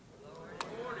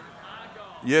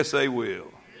 yes, they will.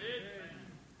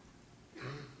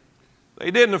 They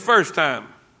didn't the first time,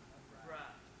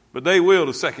 but they will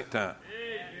the second time.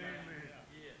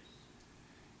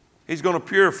 He's going to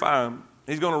purify them.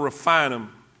 He's going to refine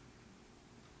them.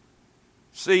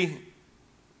 See,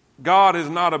 God has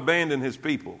not abandoned his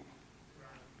people.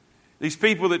 These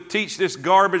people that teach this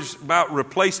garbage about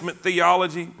replacement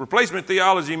theology. Replacement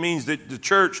theology means that the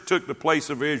church took the place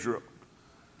of Israel.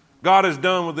 God is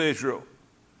done with Israel.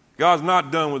 God's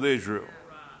not done with Israel.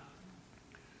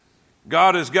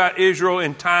 God has got Israel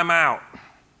in time out.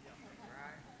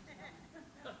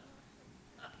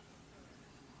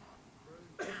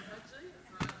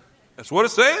 That's what it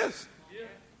says.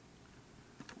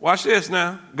 Watch this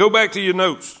now. Go back to your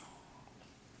notes.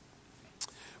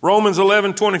 Romans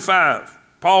 11:25.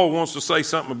 Paul wants to say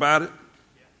something about it.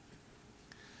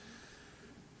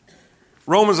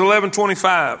 Romans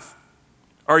 11:25.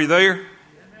 Are you there?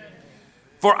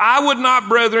 For I would not,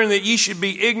 brethren, that ye should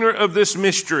be ignorant of this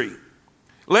mystery,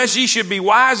 lest ye should be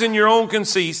wise in your own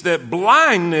conceits, that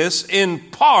blindness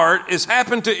in part is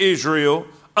happened to Israel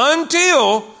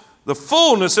until the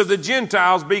fullness of the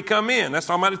Gentiles be come in. That's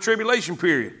talking about the tribulation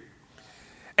period.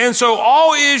 And so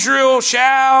all Israel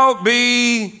shall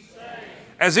be,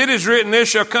 as it is written, there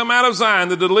shall come out of Zion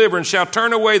the deliverer, and shall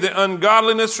turn away the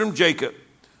ungodliness from Jacob.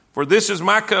 For this is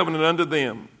my covenant unto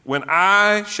them, when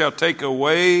I shall take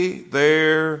away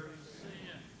their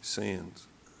sins.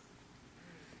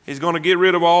 He's going to get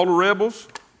rid of all the rebels.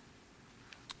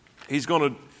 He's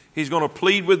going to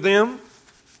plead with them.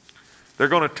 They're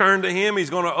going to turn to him.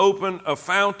 He's going to open a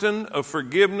fountain of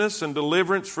forgiveness and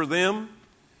deliverance for them.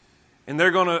 And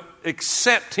they're going to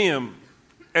accept him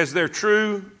as their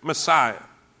true Messiah.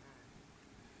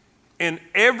 And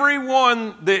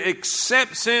everyone that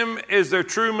accepts him as their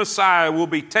true Messiah will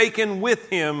be taken with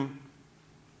him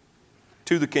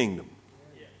to the kingdom.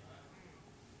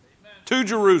 To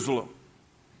Jerusalem.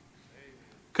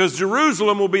 Because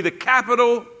Jerusalem will be the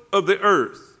capital of the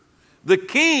earth. The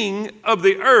king of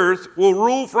the earth will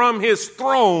rule from his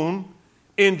throne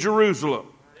in Jerusalem.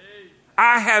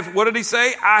 What did he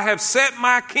say? I have set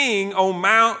my king on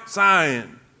Mount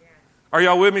Zion. Are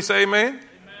y'all with me? Say amen. Amen.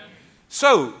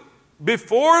 So,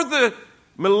 before the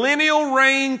millennial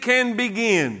reign can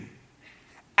begin,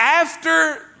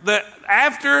 after the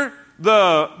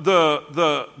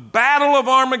battle of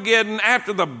Armageddon,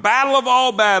 after the battle of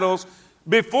all battles,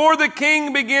 before the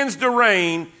king begins to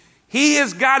reign, he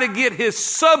has got to get his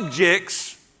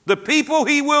subjects, the people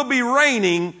he will be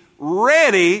reigning,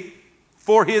 ready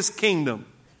for his kingdom.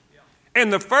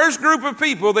 And the first group of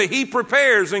people that he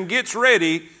prepares and gets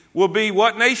ready will be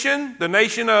what nation? The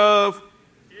nation of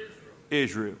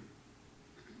Israel.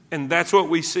 And that's what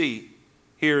we see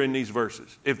here in these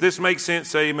verses. If this makes sense,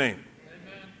 say amen. Amen.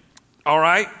 All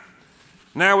right.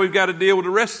 Now we've got to deal with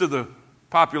the rest of the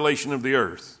population of the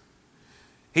earth.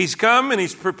 He's come and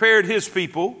he's prepared his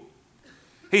people.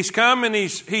 He's come and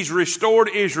he's restored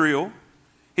Israel.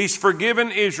 He's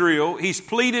forgiven Israel. He's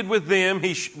pleaded with them.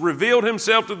 He's revealed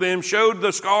himself to them, showed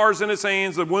the scars in his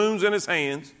hands, the wounds in his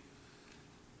hands.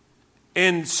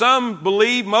 And some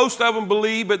believe, most of them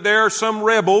believe, but there are some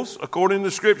rebels. According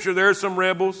to Scripture, there are some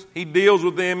rebels. He deals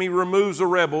with them. He removes the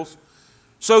rebels.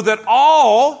 So that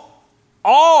all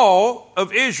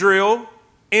of Israel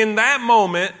in that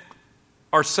moment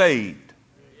are saved.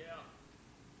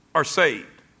 Are saved.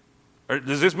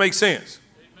 Does this make sense?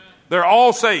 Amen. They're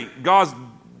all saved. God's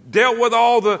dealt with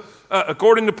all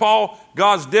according to Paul,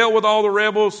 God's dealt with all the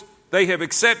rebels. They have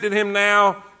accepted him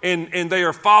now, and they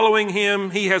are following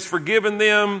him. He has forgiven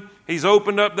them. He's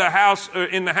opened up the house,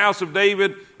 in the house of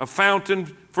David, a fountain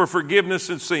for forgiveness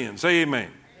of sins. Say amen.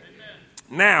 Amen.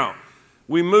 Now,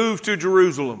 we move to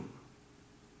Jerusalem.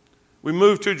 We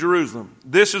move to Jerusalem.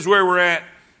 This is where we're at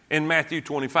in Matthew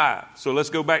 25. So let's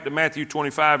go back to Matthew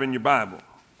 25 in your Bible.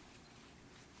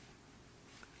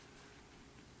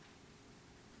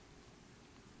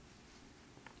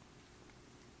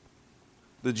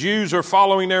 The Jews are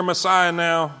following their Messiah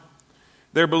now.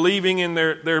 They're believing in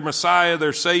their Messiah,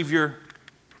 their Savior.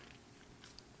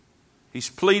 He's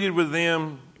pleaded with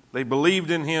them. They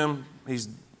believed in him. He's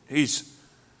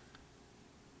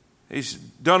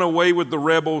done away with the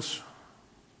rebels.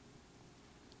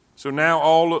 So now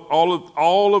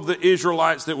all of the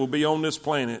Israelites that will be on this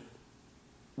planet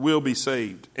will be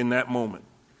saved in that moment.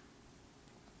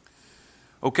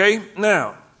 Okay,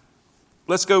 now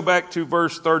let's go back to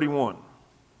verse 31.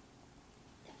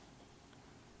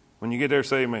 When you get there,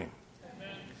 say amen.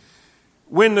 Amen.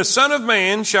 When the Son of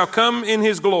Man shall come in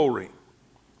his glory,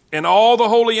 and all the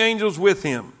holy angels with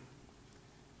him,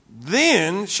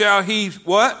 then shall he,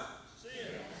 what?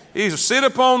 He shall sit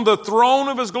upon the throne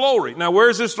of his glory. Now, where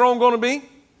is this throne going to be?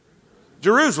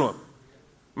 Jerusalem.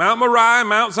 Mount Moriah,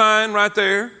 Mount Zion, right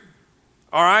there.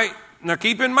 All right. Now,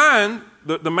 keep in mind,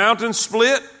 the mountains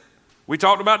split. We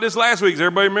talked about this last week. Does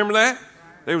everybody remember that?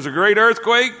 There was a great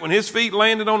earthquake. When his feet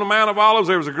landed on the Mount of Olives,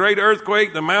 there was a great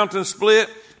earthquake. The mountains split.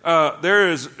 There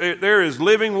is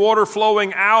living water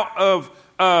flowing out of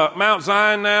Mount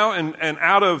Zion now and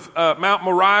out of Mount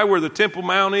Moriah where the Temple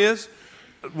Mount is.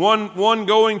 One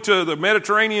going to the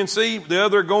Mediterranean Sea, the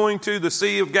other going to the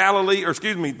Sea of Galilee,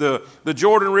 the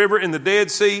Jordan River and the Dead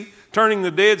Sea, turning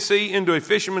the Dead Sea into a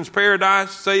fisherman's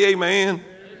paradise. Say amen. Amen.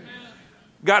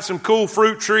 Got some cool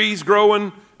fruit trees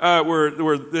growing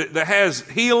that has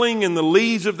healing in the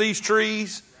leaves of these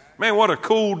trees. Man, what a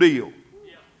cool deal.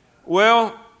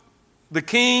 Well, the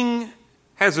king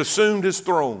has assumed his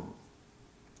throne.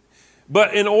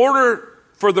 But in order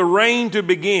for the reign to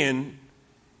begin,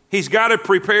 he's got to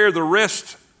prepare the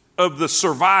rest of the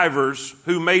survivors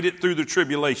who made it through the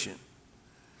tribulation.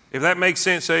 If that makes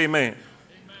sense, say amen.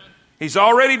 He's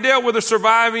already dealt with the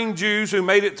surviving Jews who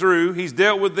made it through. He's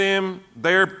dealt with them.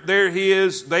 They're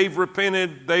his. They've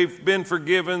repented. They've been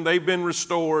forgiven. They've been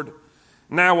restored.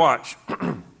 Now watch.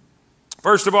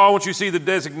 First of all, I want you to see the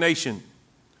designation.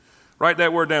 Write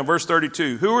that word down. Verse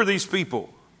 32. Who are these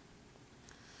people?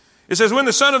 It says, when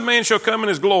the Son of Man shall come in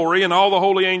his glory and all the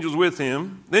holy angels with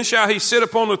him, then shall he sit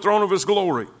upon the throne of his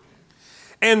glory.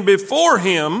 And before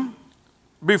him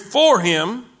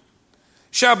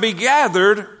shall be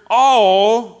gathered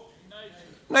all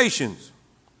nations.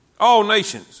 All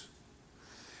nations.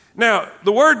 Now,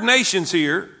 the word nations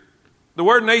here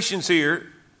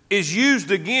is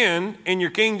used again in your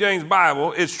King James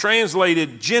Bible. It's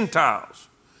translated Gentiles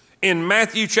in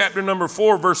Matthew chapter number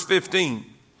 4, verse 15.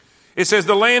 It says,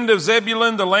 the land of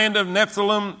Zebulun, the land of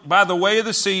Nephthalim, by the way of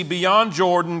the sea, beyond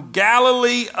Jordan,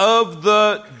 Galilee of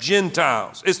the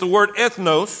Gentiles. It's the word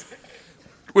ethnos,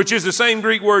 which is the same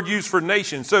Greek word used for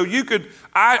nation. So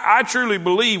I truly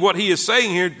believe what he is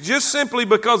saying here, just simply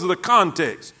because of the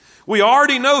context. We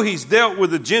already know he's dealt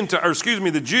with the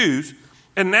Jews,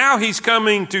 and now he's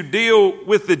coming to deal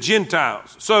with the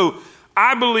Gentiles. So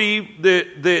I believe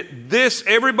that this,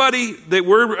 everybody that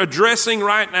we're addressing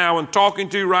right now and talking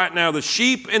to right now, the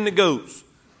sheep and the goats,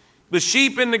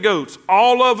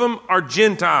 all of them are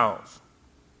Gentiles.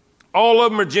 All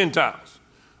of them are Gentiles.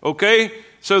 Okay?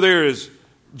 So there is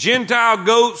Gentile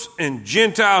goats and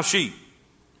Gentile sheep.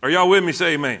 Are y'all with me?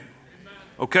 Say amen.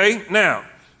 Okay? Now,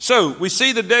 so we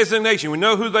see the designation. We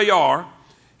know who they are.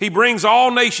 He brings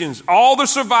all nations, all the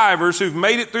survivors who've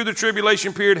made it through the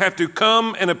tribulation period have to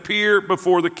come and appear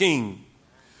before the king.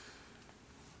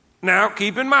 Now,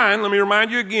 keep in mind, let me remind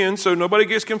you again so nobody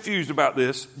gets confused about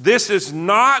this. This is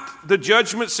not the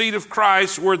judgment seat of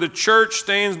Christ where the church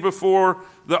stands before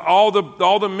all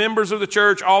the members of the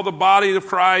church, all the body of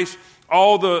Christ,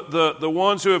 all the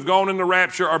ones who have gone in the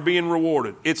rapture are being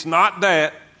rewarded. It's not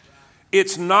that.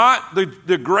 It's not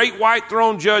the great white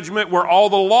throne judgment where all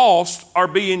the lost are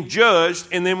being judged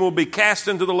and then will be cast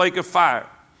into the lake of fire.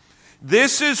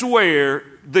 This is where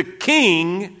the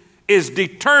king is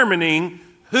determining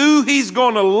who he's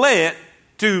going to let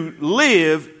to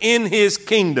live in his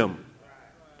kingdom.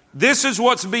 This is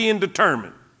what's being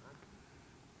determined.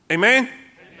 Amen?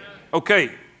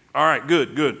 Okay. All right.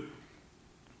 Good.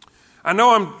 I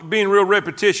know I'm being real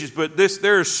repetitious, but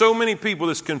there are so many people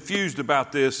that's confused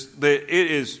about this that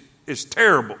it's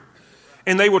terrible.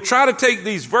 And they will try to take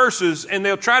these verses and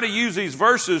they'll try to use these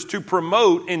verses to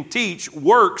promote and teach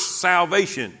works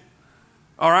salvation.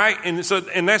 All right? And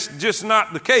that's just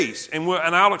not the case. And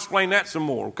I'll explain that some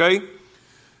more, okay?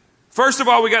 First of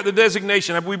all, we got the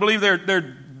designation. We believe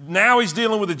now he's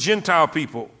dealing with the Gentile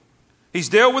people. He's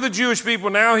dealt with the Jewish people.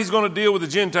 Now he's going to deal with the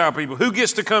Gentile people. Who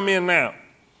gets to come in now?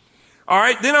 All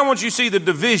right, then I want you to see the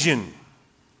division.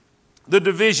 The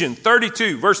division,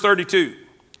 32, verse 32.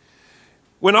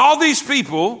 When all these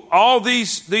people, all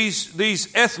these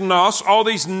ethnos, all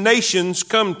these nations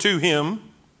come to him,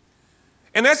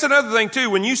 and that's another thing too,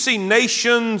 when you see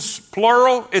nations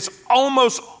plural, it's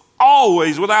almost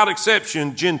always, without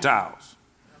exception, Gentiles.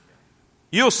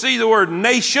 You'll see the word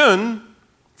nation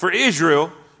for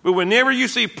Israel, but whenever you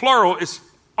see plural, it's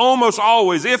almost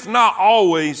always, if not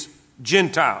always,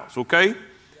 Gentiles, okay?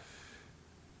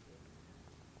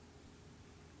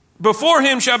 Before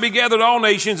him shall be gathered all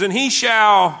nations, and he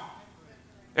shall,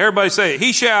 everybody say it,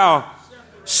 he shall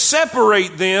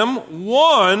separate them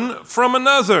one from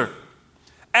another,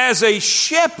 as a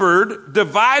shepherd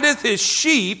divideth his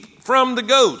sheep from the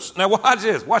goats. Now watch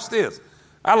this, watch this.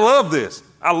 I love this.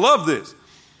 I love this.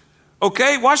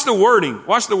 Okay, watch the wording.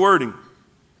 Watch the wording.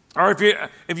 Or if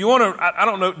you want to, I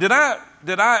don't know, did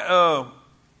I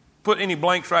put any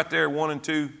blanks right there, 1 and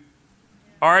 2?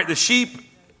 All right, the sheep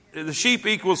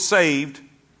equals saved.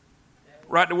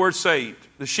 Write the word saved.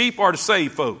 The sheep are the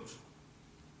saved folks.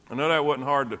 I know that wasn't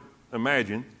hard to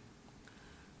imagine,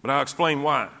 but I'll explain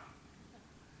why.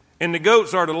 And the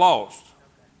goats are the lost.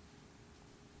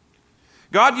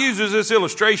 God uses this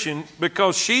illustration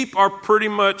because sheep are pretty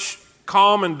much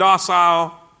calm and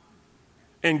docile,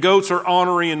 and goats are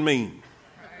ornery and mean.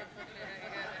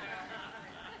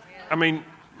 I mean,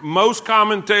 most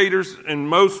commentators and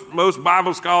most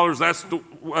Bible scholars, that's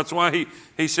why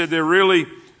he said they're really,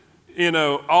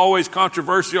 always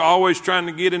controversial, always trying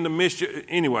to get into mischief.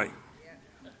 Anyway,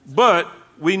 but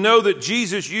we know that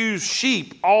Jesus used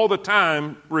sheep all the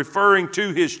time referring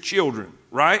to his children,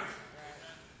 right?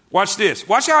 Watch this.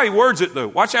 Watch how he words it, though.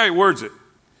 Watch how he words it.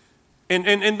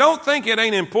 And don't think it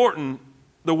ain't important,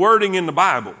 the wording in the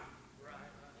Bible.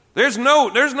 There's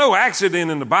no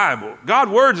accident in the Bible. God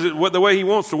words it the way he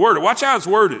wants to word it. Watch how it's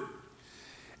worded.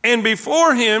 And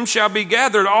before him shall be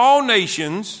gathered all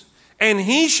nations, and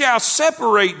he shall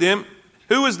separate them.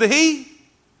 Who is the he?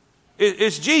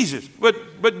 It's Jesus,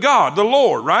 but God, the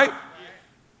Lord, right?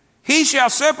 He shall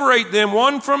separate them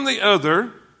one from the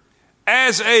other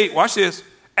watch this,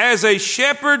 as a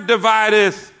shepherd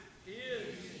divideth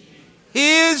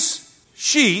his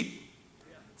sheep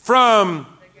from,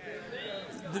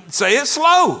 say it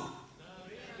slow.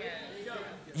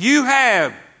 You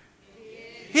have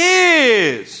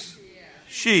his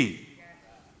sheep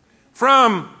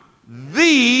from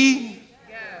the.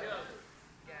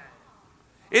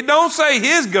 It don't say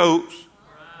his goats.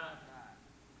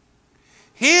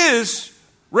 His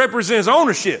represents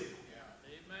ownership.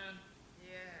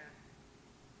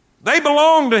 They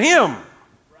belong to him.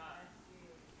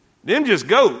 Them just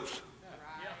goats.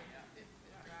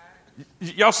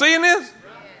 Y'all seeing this?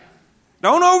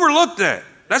 Don't overlook that.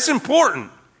 That's important.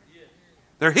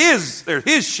 They're his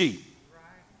sheep.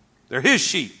 They're his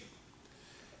sheep.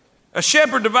 A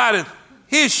shepherd divideth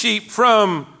his sheep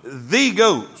from the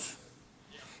goats.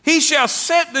 He shall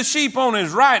set the sheep on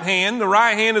his right hand. The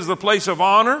right hand is the place of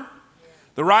honor.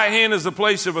 The right hand is the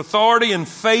place of authority and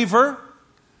favor.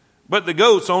 But the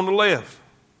goats on the left.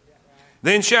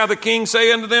 Then shall the king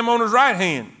say unto them on his right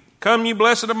hand, Come, ye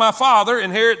blessed of my Father,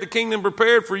 inherit the kingdom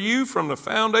prepared for you from the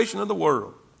foundation of the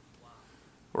world.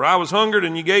 For I was hungered,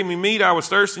 and you gave me meat. I was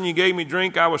thirsty, and you gave me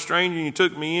drink. I was stranger, and you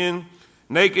took me in.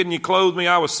 Naked, and you clothed me.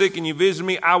 I was sick, and you visited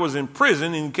me. I was in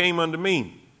prison, and you came unto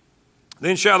me.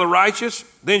 Then shall the righteous,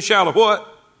 then shall the what?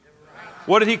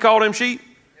 What did he call them sheep?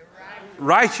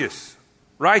 Righteous.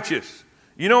 Righteous.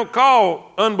 You don't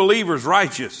call unbelievers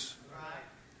righteous.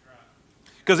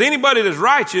 Because anybody that's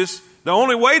righteous, the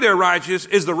only way they're righteous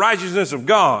is the righteousness of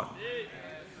God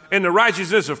and the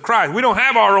righteousness of Christ. We don't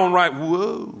have our own right.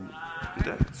 Whoa.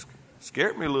 That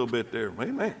scared me a little bit there.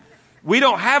 Amen. We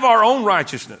don't have our own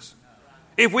righteousness.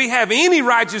 If we have any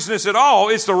righteousness at all,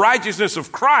 it's the righteousness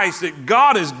of Christ that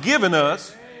God has given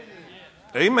us.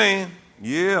 Amen.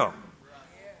 Yeah.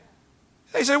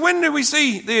 They said, when did we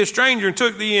see thee a stranger and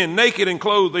took thee in, naked and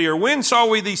clothed thee? Or when saw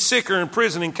we thee sick or in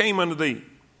prison and came unto thee?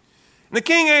 And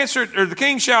the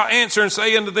king shall answer and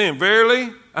say unto them,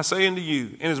 Verily I say unto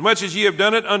you, inasmuch as ye have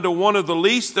done it unto one of the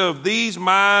least of these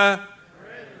my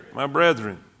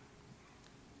brethren,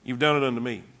 you've done it unto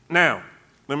me. Now,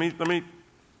 let me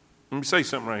say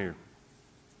something right here.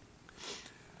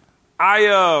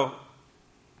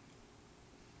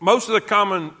 Most of the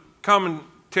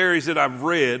commentaries that I've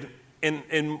read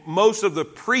and most of the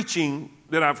preaching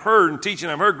that I've heard and teaching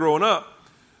I've heard growing up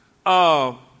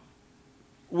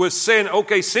was saying,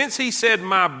 okay, since he said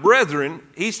my brethren,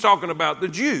 he's talking about the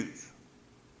Jews.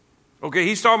 Okay,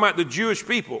 he's talking about the Jewish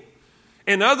people.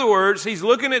 In other words, he's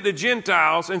looking at the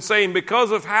Gentiles and saying,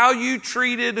 because of how you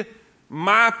treated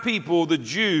my people, the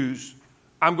Jews,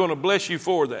 I'm going to bless you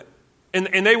for that.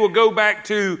 And they will go back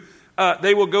to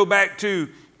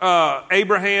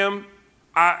Abraham.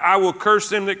 I will curse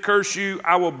them that curse you.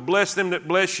 I will bless them that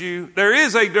bless you.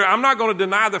 I'm not going to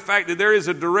deny the fact that there is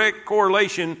a direct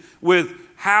correlation with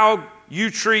how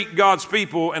you treat God's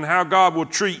people and how God will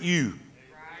treat you.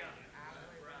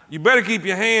 You better keep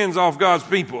your hands off God's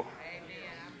people.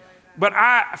 But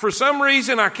for some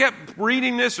reason, I kept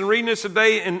reading this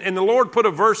today, and the Lord put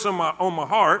a verse on my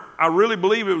heart. I really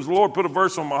believe it was the Lord put a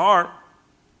verse on my heart.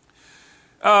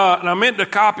 And I meant to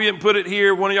copy it and put it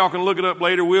here. One of y'all can look it up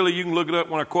later. Willie, you can look it up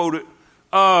when I quote it.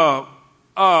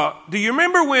 Do you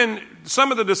remember when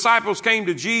some of the disciples came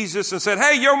to Jesus and said,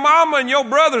 hey, your mama and your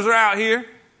brothers are out here,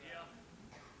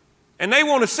 and they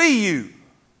want to see you?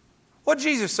 What did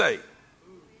Jesus say?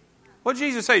 What did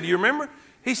Jesus say? Do you remember?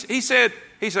 He said,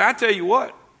 I tell you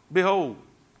what, behold,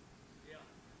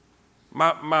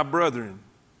 my brethren,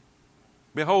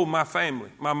 behold my family,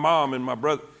 my mom and my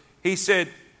brother. He said,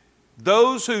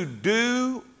 those who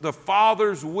do the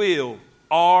Father's will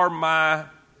are my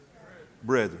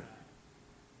brethren.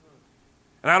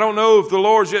 And I don't know if the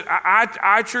Lord's just,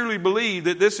 I truly believe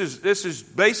that this is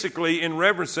basically in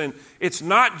referencing, it's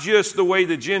not just the way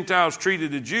the Gentiles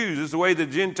treated the Jews, it's the way the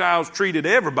Gentiles treated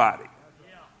everybody.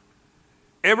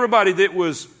 Everybody that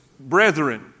was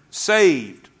brethren,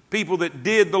 saved, people that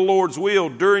did the Lord's will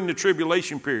during the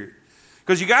tribulation period.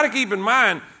 Because you got to keep in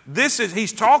mind,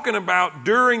 he's talking about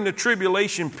during the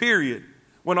tribulation period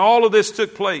when all of this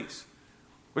took place.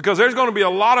 Because there's going to be a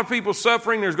lot of people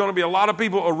suffering, there's going to be a lot of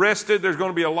people arrested, there's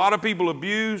going to be a lot of people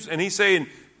abused, and he's saying,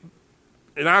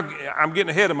 and I'm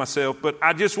getting ahead of myself, but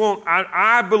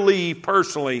I believe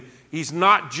personally, he's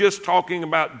not just talking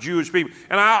about Jewish people.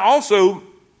 And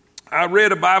I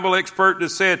read a Bible expert that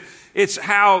said it's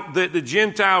how the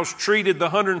Gentiles treated the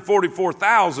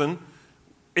 144,000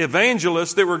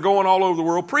 evangelists that were going all over the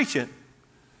world preaching.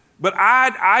 But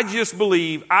I just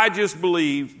believe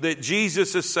that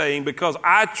Jesus is saying, because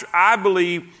I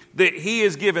believe that he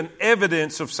has given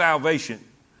evidence of salvation.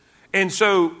 And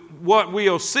so what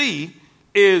we'll see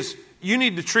is you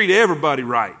need to treat everybody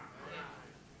right,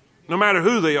 no matter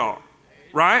who they are,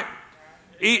 right?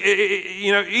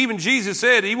 Even Jesus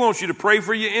said he wants you to pray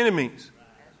for your enemies,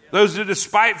 those that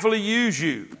despitefully use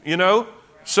you,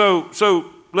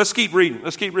 So let's keep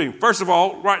reading. First of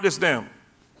all, write this down.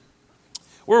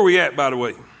 Where are we at, by the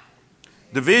way?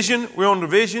 Division. We're on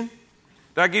division.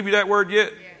 Did I give you that word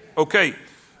yet? Okay.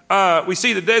 We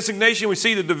see the designation. We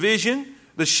see the division.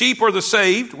 The sheep are the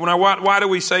saved. Why do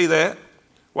we say that?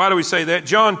 Why do we say that?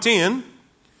 John 10,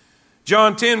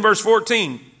 verse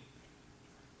 14.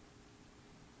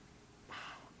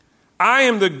 I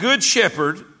am the good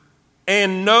shepherd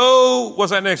and know,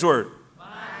 what's that next word?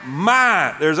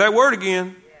 There's that word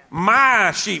again.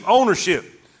 My sheep, ownership.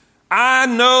 I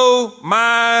know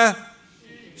my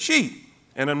sheep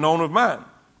and am known of mine.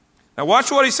 Now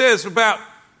watch what he says about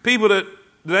people that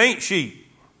ain't sheep.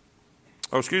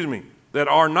 That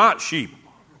are not sheep.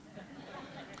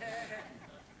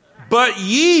 But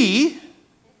ye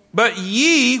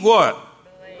what?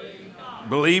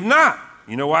 Believe not.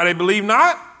 You know why they believe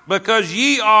not? Because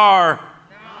ye are.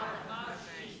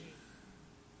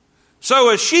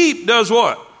 So a sheep does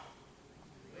what?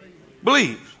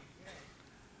 Believes.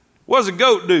 What does a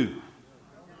goat do?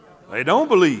 They don't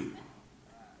believe.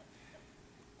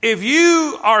 If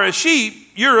you are a sheep,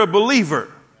 you're a believer.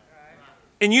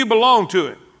 And you belong to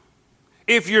it.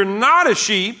 If you're not a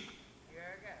sheep,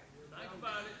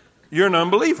 you're an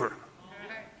unbeliever.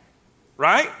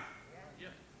 Right?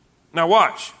 Now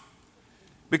watch.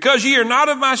 Because ye are not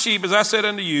of my sheep, as I said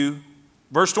unto you,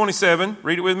 verse 27,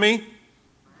 read it with me.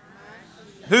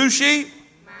 Whose sheep?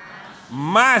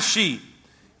 My sheep.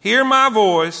 Hear my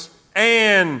voice,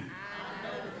 and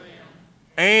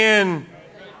you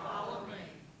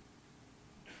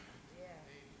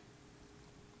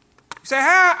say,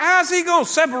 how's he going to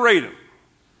separate them?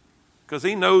 Because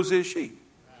he knows his sheep.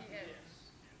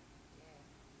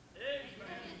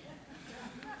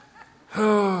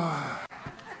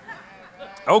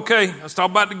 Okay, let's talk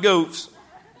about the goats.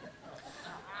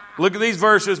 Look at these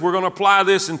verses. We're going to apply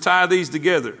this and tie these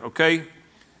together, okay?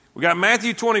 We got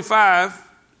Matthew 25,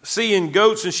 seeing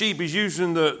goats and sheep. He's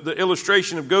using the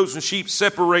illustration of goats and sheep,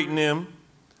 separating them.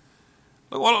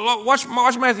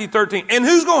 Watch Matthew 13. And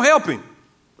who's going to help him?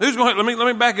 Who's going to help? Let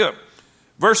me back up.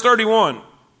 Verse 31.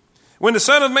 When the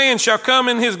Son of Man shall come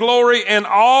in his glory and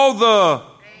all the...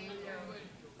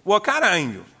 What kind of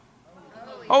angels?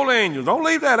 Holy angels. Don't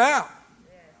leave that out.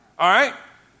 All right?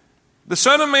 The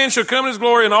Son of Man shall come in his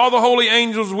glory and all the holy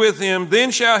angels with him.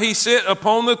 Then shall he sit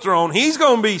upon the throne. He's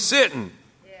going to be sitting.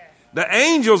 The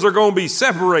angels are going to be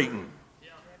separating.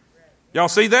 Y'all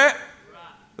see that?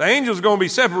 The angels are going to be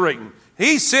separating.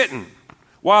 He's sitting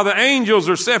while the angels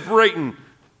are separating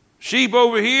sheep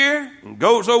over here and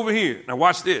goats over here. Now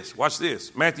watch this. Watch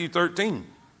this. Matthew 13.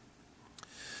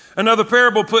 Another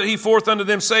parable put he forth unto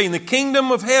them, saying, the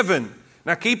kingdom of heaven.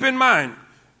 Now keep in mind,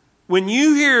 when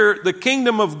you hear the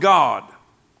kingdom of God,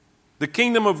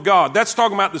 that's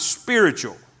talking about the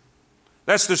spiritual.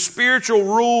 That's the spiritual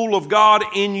rule of God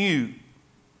in you,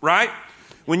 right?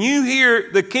 When you hear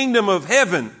the kingdom of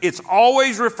heaven, it's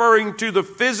always referring to the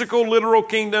physical, literal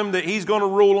kingdom that he's going to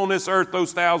rule on this earth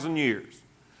those 1,000 years.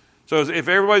 So if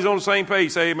everybody's on the same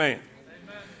page, say amen.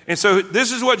 And so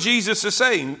this is what Jesus is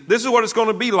saying. This is what it's going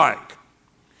to be like.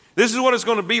 This is what it's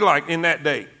going to be like in that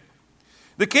day.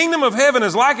 The kingdom of heaven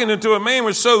is likened unto a man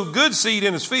which sowed good seed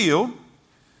in his field.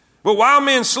 But while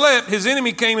men slept, his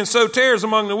enemy came and sowed tares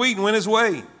among the wheat and went his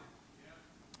way.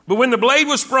 But when the blade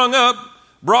was sprung up,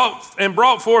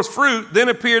 brought forth fruit, then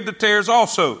appeared the tares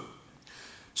also.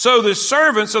 So the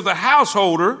servants of the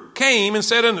householder came and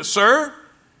said unto, Sir,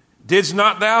 didst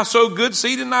not thou sow good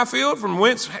seed in thy field? From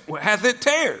whence hath it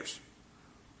tares?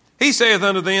 He saith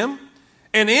unto them,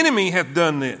 An enemy hath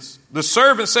done this. The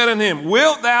servant said unto him,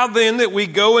 Wilt thou then that we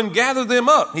go and gather them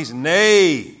up? He said,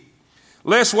 Nay,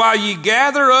 lest while ye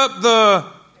gather up the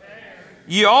tares,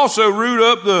 ye also root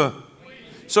up the wheat.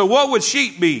 So what would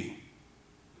sheep be?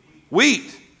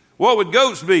 Wheat. What would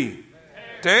goats be?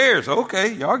 Tares.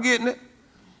 Okay, y'all getting it.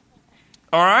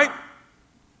 All right.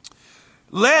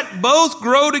 Let both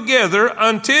grow together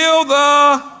until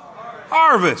the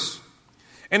harvest.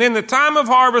 And in the time of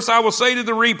harvest, I will say to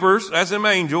the reapers, that's them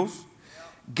angels,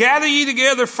 gather ye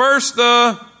together first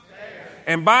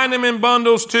and bind them in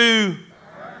bundles to,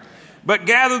 but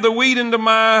gather the wheat into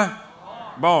my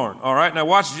barn. All right, now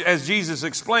watch as Jesus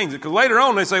explains it, because later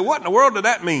on they say, what in the world did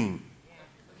that mean?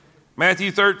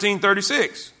 Matthew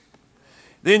 13:36.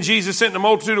 Then Jesus sent the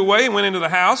multitude away and went into the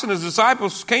house, and his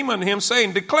disciples came unto him,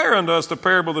 saying, Declare unto us the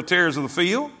parable of the tares of the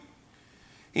field.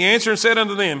 He answered and said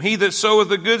unto them, He that soweth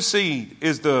the good seed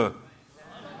is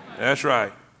that's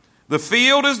right. The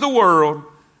field is the world.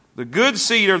 The good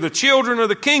seed are the children of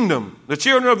the kingdom. The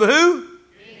children of the who?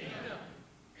 Kingdom.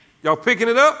 Y'all picking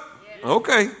it up? Yes.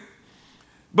 Okay.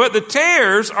 But the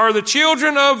tares are the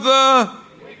children of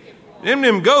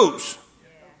them goats.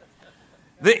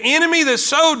 The enemy that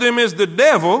sowed them is the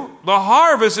devil. The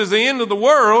harvest is the end of the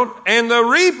world. And the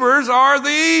reapers are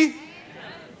the...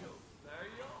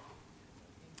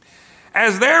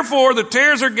 As therefore the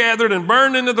tares are gathered and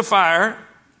burned into the fire.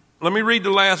 Let me read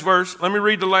the last verse.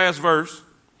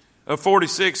 Of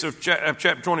 46 of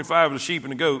chapter 25 of the sheep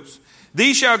and the goats.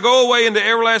 These shall go away into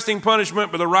everlasting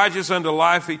punishment, but the righteous unto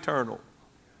life eternal.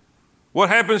 What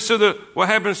happens to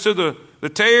the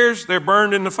tares? They're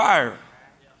burned in the fire.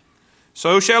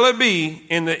 So shall it be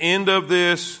in the end of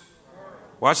this.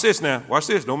 Watch this now. Watch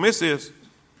this. Don't miss this.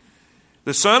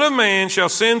 The Son of Man shall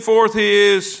send forth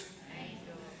his,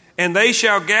 and they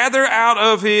shall gather out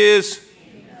of his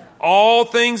all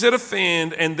things that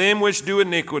offend, and them which do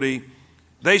iniquity.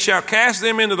 They shall cast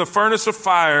them into the furnace of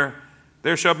fire.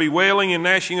 There shall be wailing and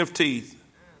gnashing of teeth.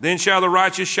 Then shall the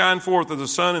righteous shine forth as the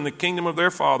sun in the kingdom of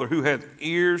their Father. Who hath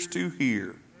ears to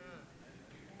hear,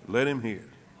 let him hear.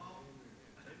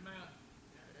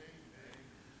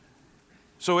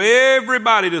 So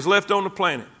everybody that's left on the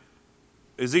planet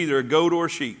is either a goat or a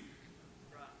sheep.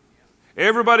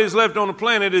 Everybody that's left on the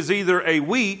planet is either a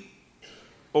wheat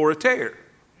or a tare.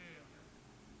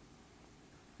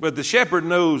 But the shepherd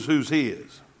knows who's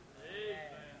his.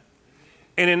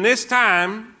 And in this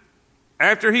time,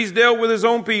 after he's dealt with his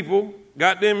own people,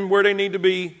 got them where they need to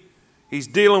be, he's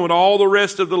dealing with all the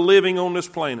rest of the living on this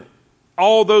planet.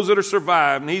 All those that are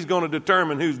survived, and he's going to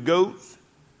determine who's goats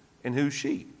and who's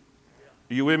sheep.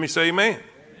 Are you with me? Say amen. Amen.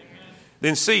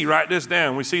 Then see, write this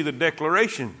down. We see the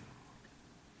declaration.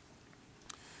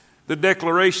 The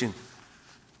declaration.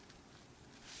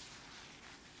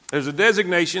 There's a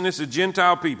designation. This is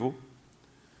Gentile people.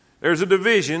 There's a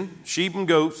division, sheep and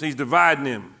goats. He's dividing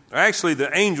them. Actually,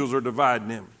 the angels are dividing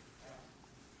them.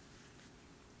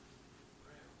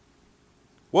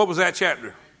 What was that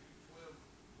chapter?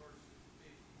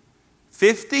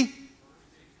 50?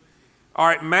 All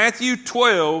right, Matthew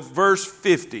 12, verse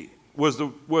 50 was the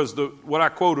what I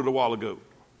quoted a while ago.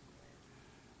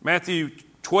 Matthew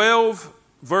 12,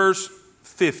 verse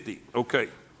 50. Okay.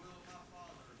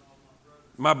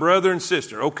 My brother and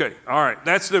sister. Okay. All right.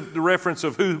 That's the reference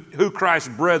of who Christ's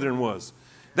brethren was.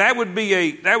 That would be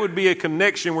a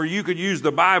connection where you could use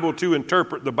the Bible to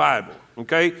interpret the Bible.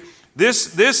 Okay.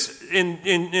 This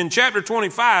in chapter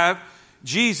 25,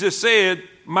 Jesus said,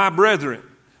 my brethren.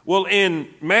 Well, in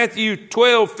Matthew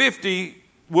 12:50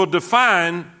 will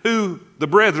define who the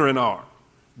brethren are.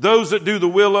 Those that do the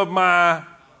will of my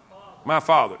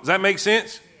Father. Does that make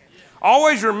sense?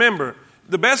 Always remember,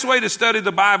 the best way to study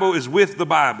the Bible is with the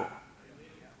Bible.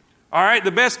 All right,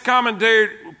 the best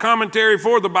commentary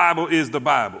for the Bible is the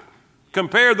Bible.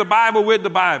 Compare the Bible with the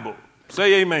Bible.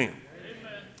 Say amen.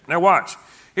 Amen. Now watch.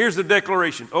 Here's the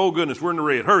declaration. Oh goodness, we're in the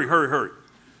red. Hurry.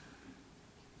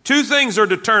 Two things are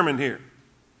determined here.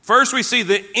 First, we see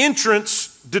the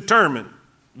entrance determined.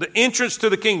 The entrance to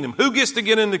the kingdom. Who gets to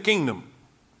get in the kingdom?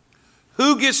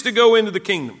 Who gets to go into the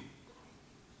kingdom?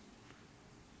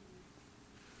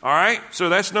 All right, so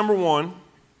that's number one.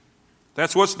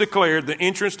 That's what's declared, the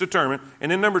entrance determined.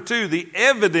 And then number two, the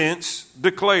evidence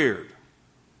declared.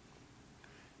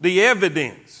 The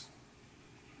evidence.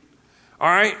 All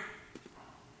right.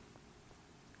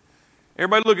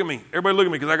 Everybody look at me.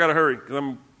 Because I got to hurry because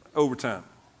I'm over time.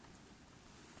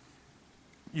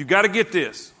 You got to get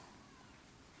this.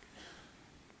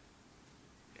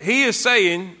 He is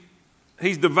saying,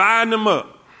 he's dividing them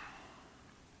up.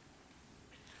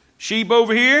 Sheep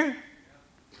over here,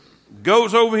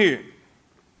 goats over here.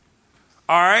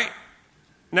 All right.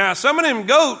 Now, some of them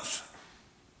goats,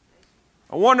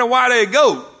 I wonder why they're a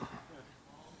goat.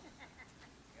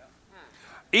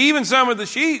 Even some of the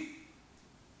sheep,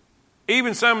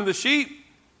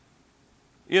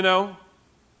 you know,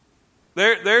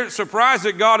 they're surprised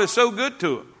that God is so good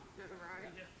to them.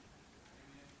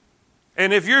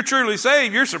 And if you're truly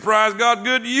saved, you're surprised God's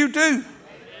good to you too.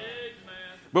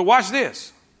 But watch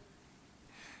this.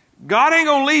 God ain't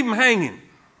going to leave them hanging.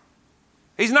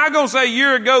 He's not going to say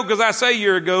you're a goat because I say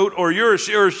you're a goat, or you're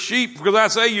a sheep because I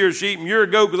say you're a sheep, and you're a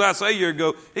goat because I say you're a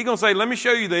goat. He's going to say, let me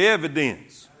show you the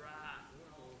evidence.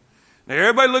 Now,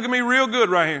 everybody look at me real good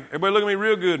right here. Everybody look at me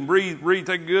real good and breathe,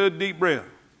 take a good deep breath.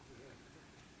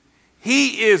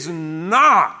 He is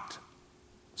not,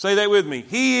 say that with me,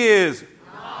 he is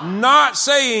not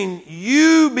saying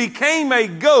you became a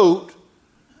goat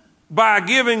by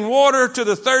giving water to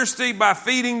the thirsty, by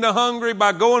feeding the hungry,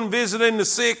 by going visiting the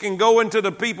sick and going to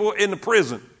the people in the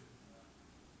prison.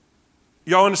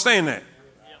 Y'all understand that?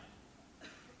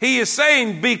 He is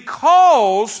saying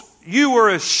because you were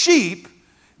a sheep,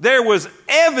 there was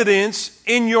evidence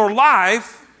in your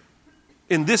life,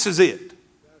 and this is it.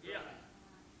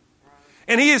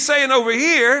 And he is saying over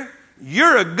here,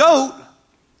 you're a goat,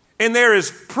 and there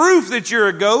is proof that you're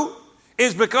a goat,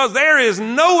 is because there is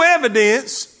no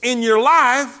evidence in your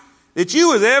life that you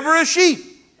was ever a sheep.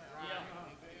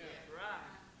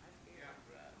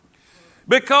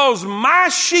 Because my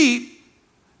sheep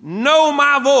know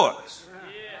my voice.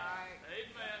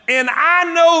 And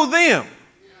I know them.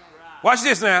 Watch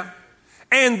this now.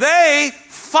 And they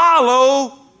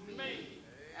follow me.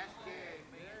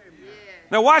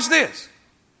 Now watch this.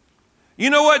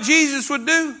 You know what Jesus would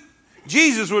do?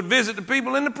 Jesus would visit the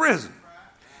people in the prison.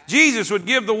 Jesus would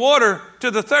give the water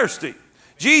to the thirsty.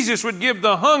 Jesus would give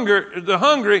the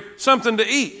hungry something to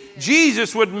eat.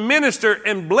 Jesus would minister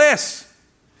and bless.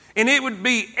 And it would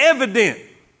be evident.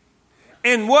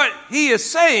 And what he is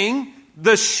saying,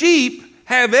 the sheep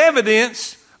have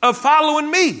evidence of following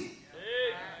me.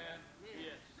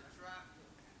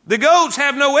 The goats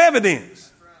have no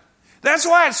evidence. That's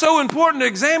why it's so important to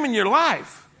examine your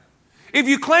life. If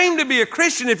you claim to be a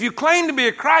Christian, if you claim to be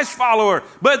a Christ follower,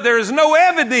 but there is no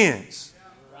evidence,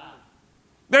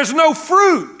 there's no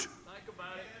fruit.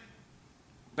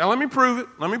 Now let me prove it.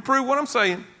 Let me prove what I'm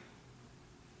saying.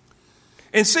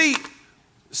 And see,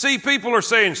 people are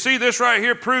saying, see, this right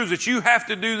here proves that you have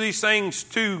to do these things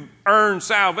to earn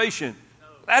salvation.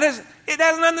 It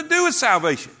has nothing to do with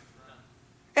salvation.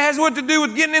 It has what to do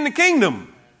with getting in the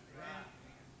kingdom.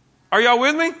 Are y'all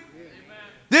with me?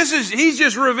 He's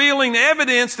just revealing the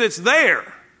evidence that's there.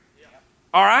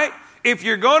 All right? If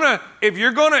you're gonna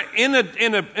in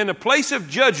a place of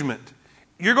judgment,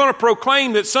 you're gonna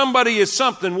proclaim that somebody is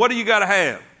something, what do you gotta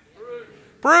have?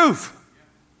 Proof.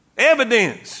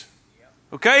 Evidence.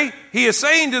 Okay? He is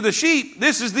saying to the sheep,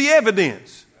 this is the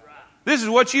evidence. This is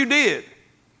what you did.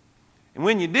 And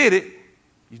when you did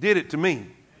it to me.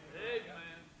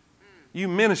 You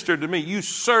ministered to me. You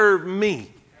served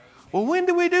me. Well, when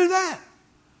did we do that?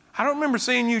 I don't remember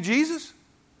seeing you, Jesus.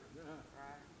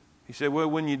 He said, well,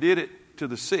 when you did it to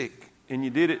the sick and you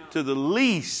did it to the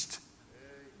least.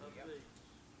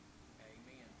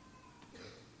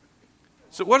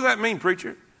 So what does that mean,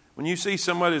 preacher? When you see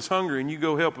somebody that's hungry and you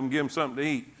go help them, give them something to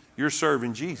eat, you're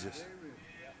serving Jesus.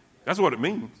 That's what it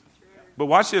means. But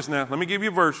watch this now. Let me give you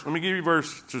a verse. Let me give you a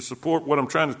verse to support what I'm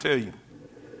trying to tell you.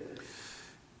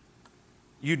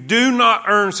 You do not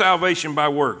earn salvation by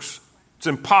works. It's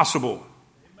impossible.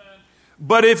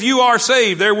 But if you are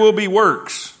saved, there will be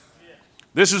works.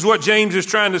 This is what James is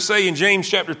trying to say in James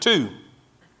chapter 2.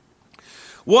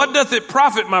 What doth it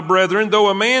profit, my brethren, though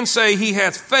a man say he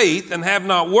hath faith and have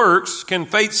not works? Can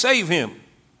faith save him?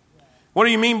 What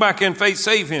do you mean by can faith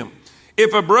save him?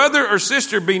 If a brother or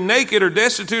sister be naked or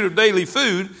destitute of daily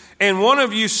food, and one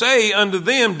of you say unto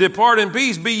them, depart in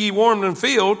peace, be ye warmed and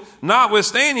filled,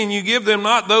 notwithstanding you give them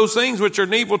not those things which are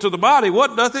needful to the body,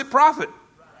 what doth it profit?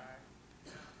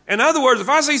 In other words, if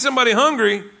I see somebody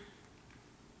hungry,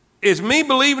 is me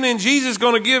believing in Jesus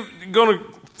going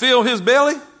to fill his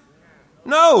belly?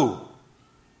 No.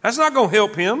 That's not going to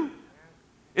help him.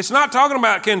 It's not talking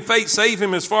about can faith save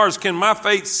him as far as can my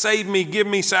faith save me, give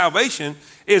me salvation.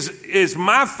 Is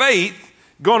my faith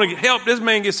going to help this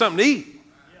man get something to eat?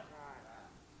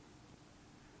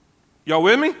 Y'all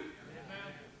with me?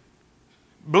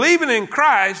 Believing in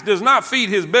Christ does not feed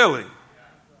his belly.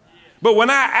 But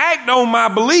when I act on my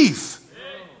belief,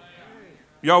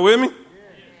 y'all with me?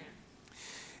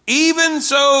 Even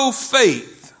so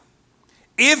faith,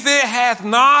 if it hath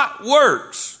not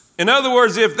works, in other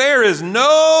words, if there is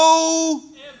no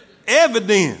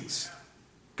evidence,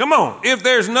 come on, if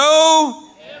there's no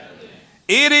evidence,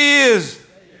 it is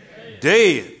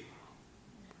dead.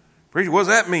 Preacher, what does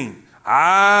that mean?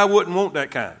 I wouldn't want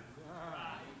that kind.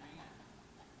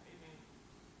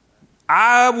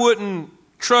 I wouldn't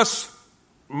trust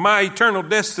my eternal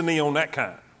destiny on that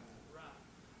kind.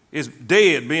 It's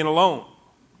dead, being alone.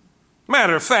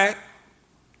 Matter of fact,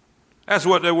 that's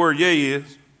what that word yea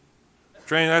is.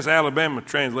 That's Alabama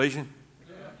translation.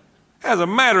 As a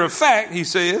matter of fact, he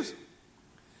says,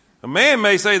 a man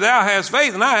may say, thou hast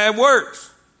faith and I have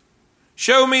works.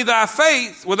 Show me thy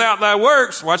faith without thy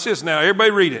works. Watch this now.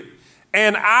 Everybody read it.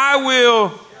 And I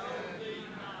will.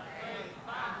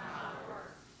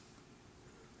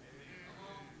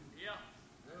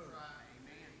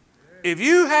 If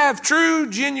you have true,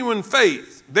 genuine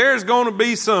faith, there's going to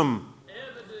be some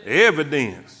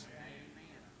evidence.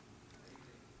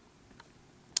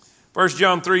 1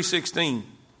 John 3:16.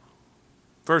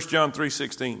 1 John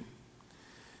 3:16.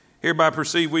 Hereby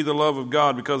perceive we the love of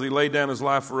God, because he laid down his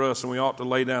life for us, and we ought to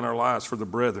lay down our lives for the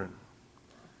brethren.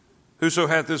 Whoso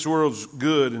hath this world's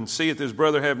good, and seeth his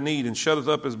brother have need, and shutteth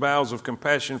up his bowels of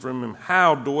compassion from him,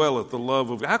 how dwelleth the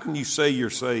love of God? How can you say you're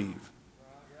saved?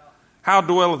 How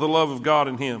dwelleth the love of God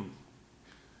in him?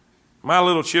 My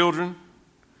little children,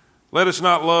 let us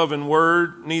not love in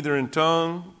word, neither in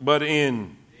tongue, but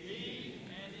in deed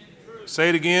and in truth. Say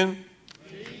it again.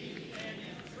 Deed and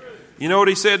in truth. You know what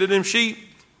he said to them sheep?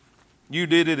 You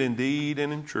did it in deed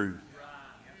and in truth.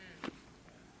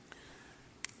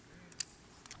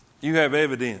 You have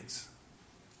evidence.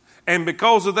 And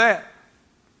because of that,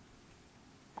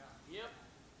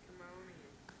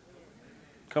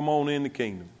 come on in the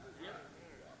kingdom.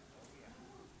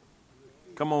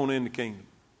 Come on in the kingdom.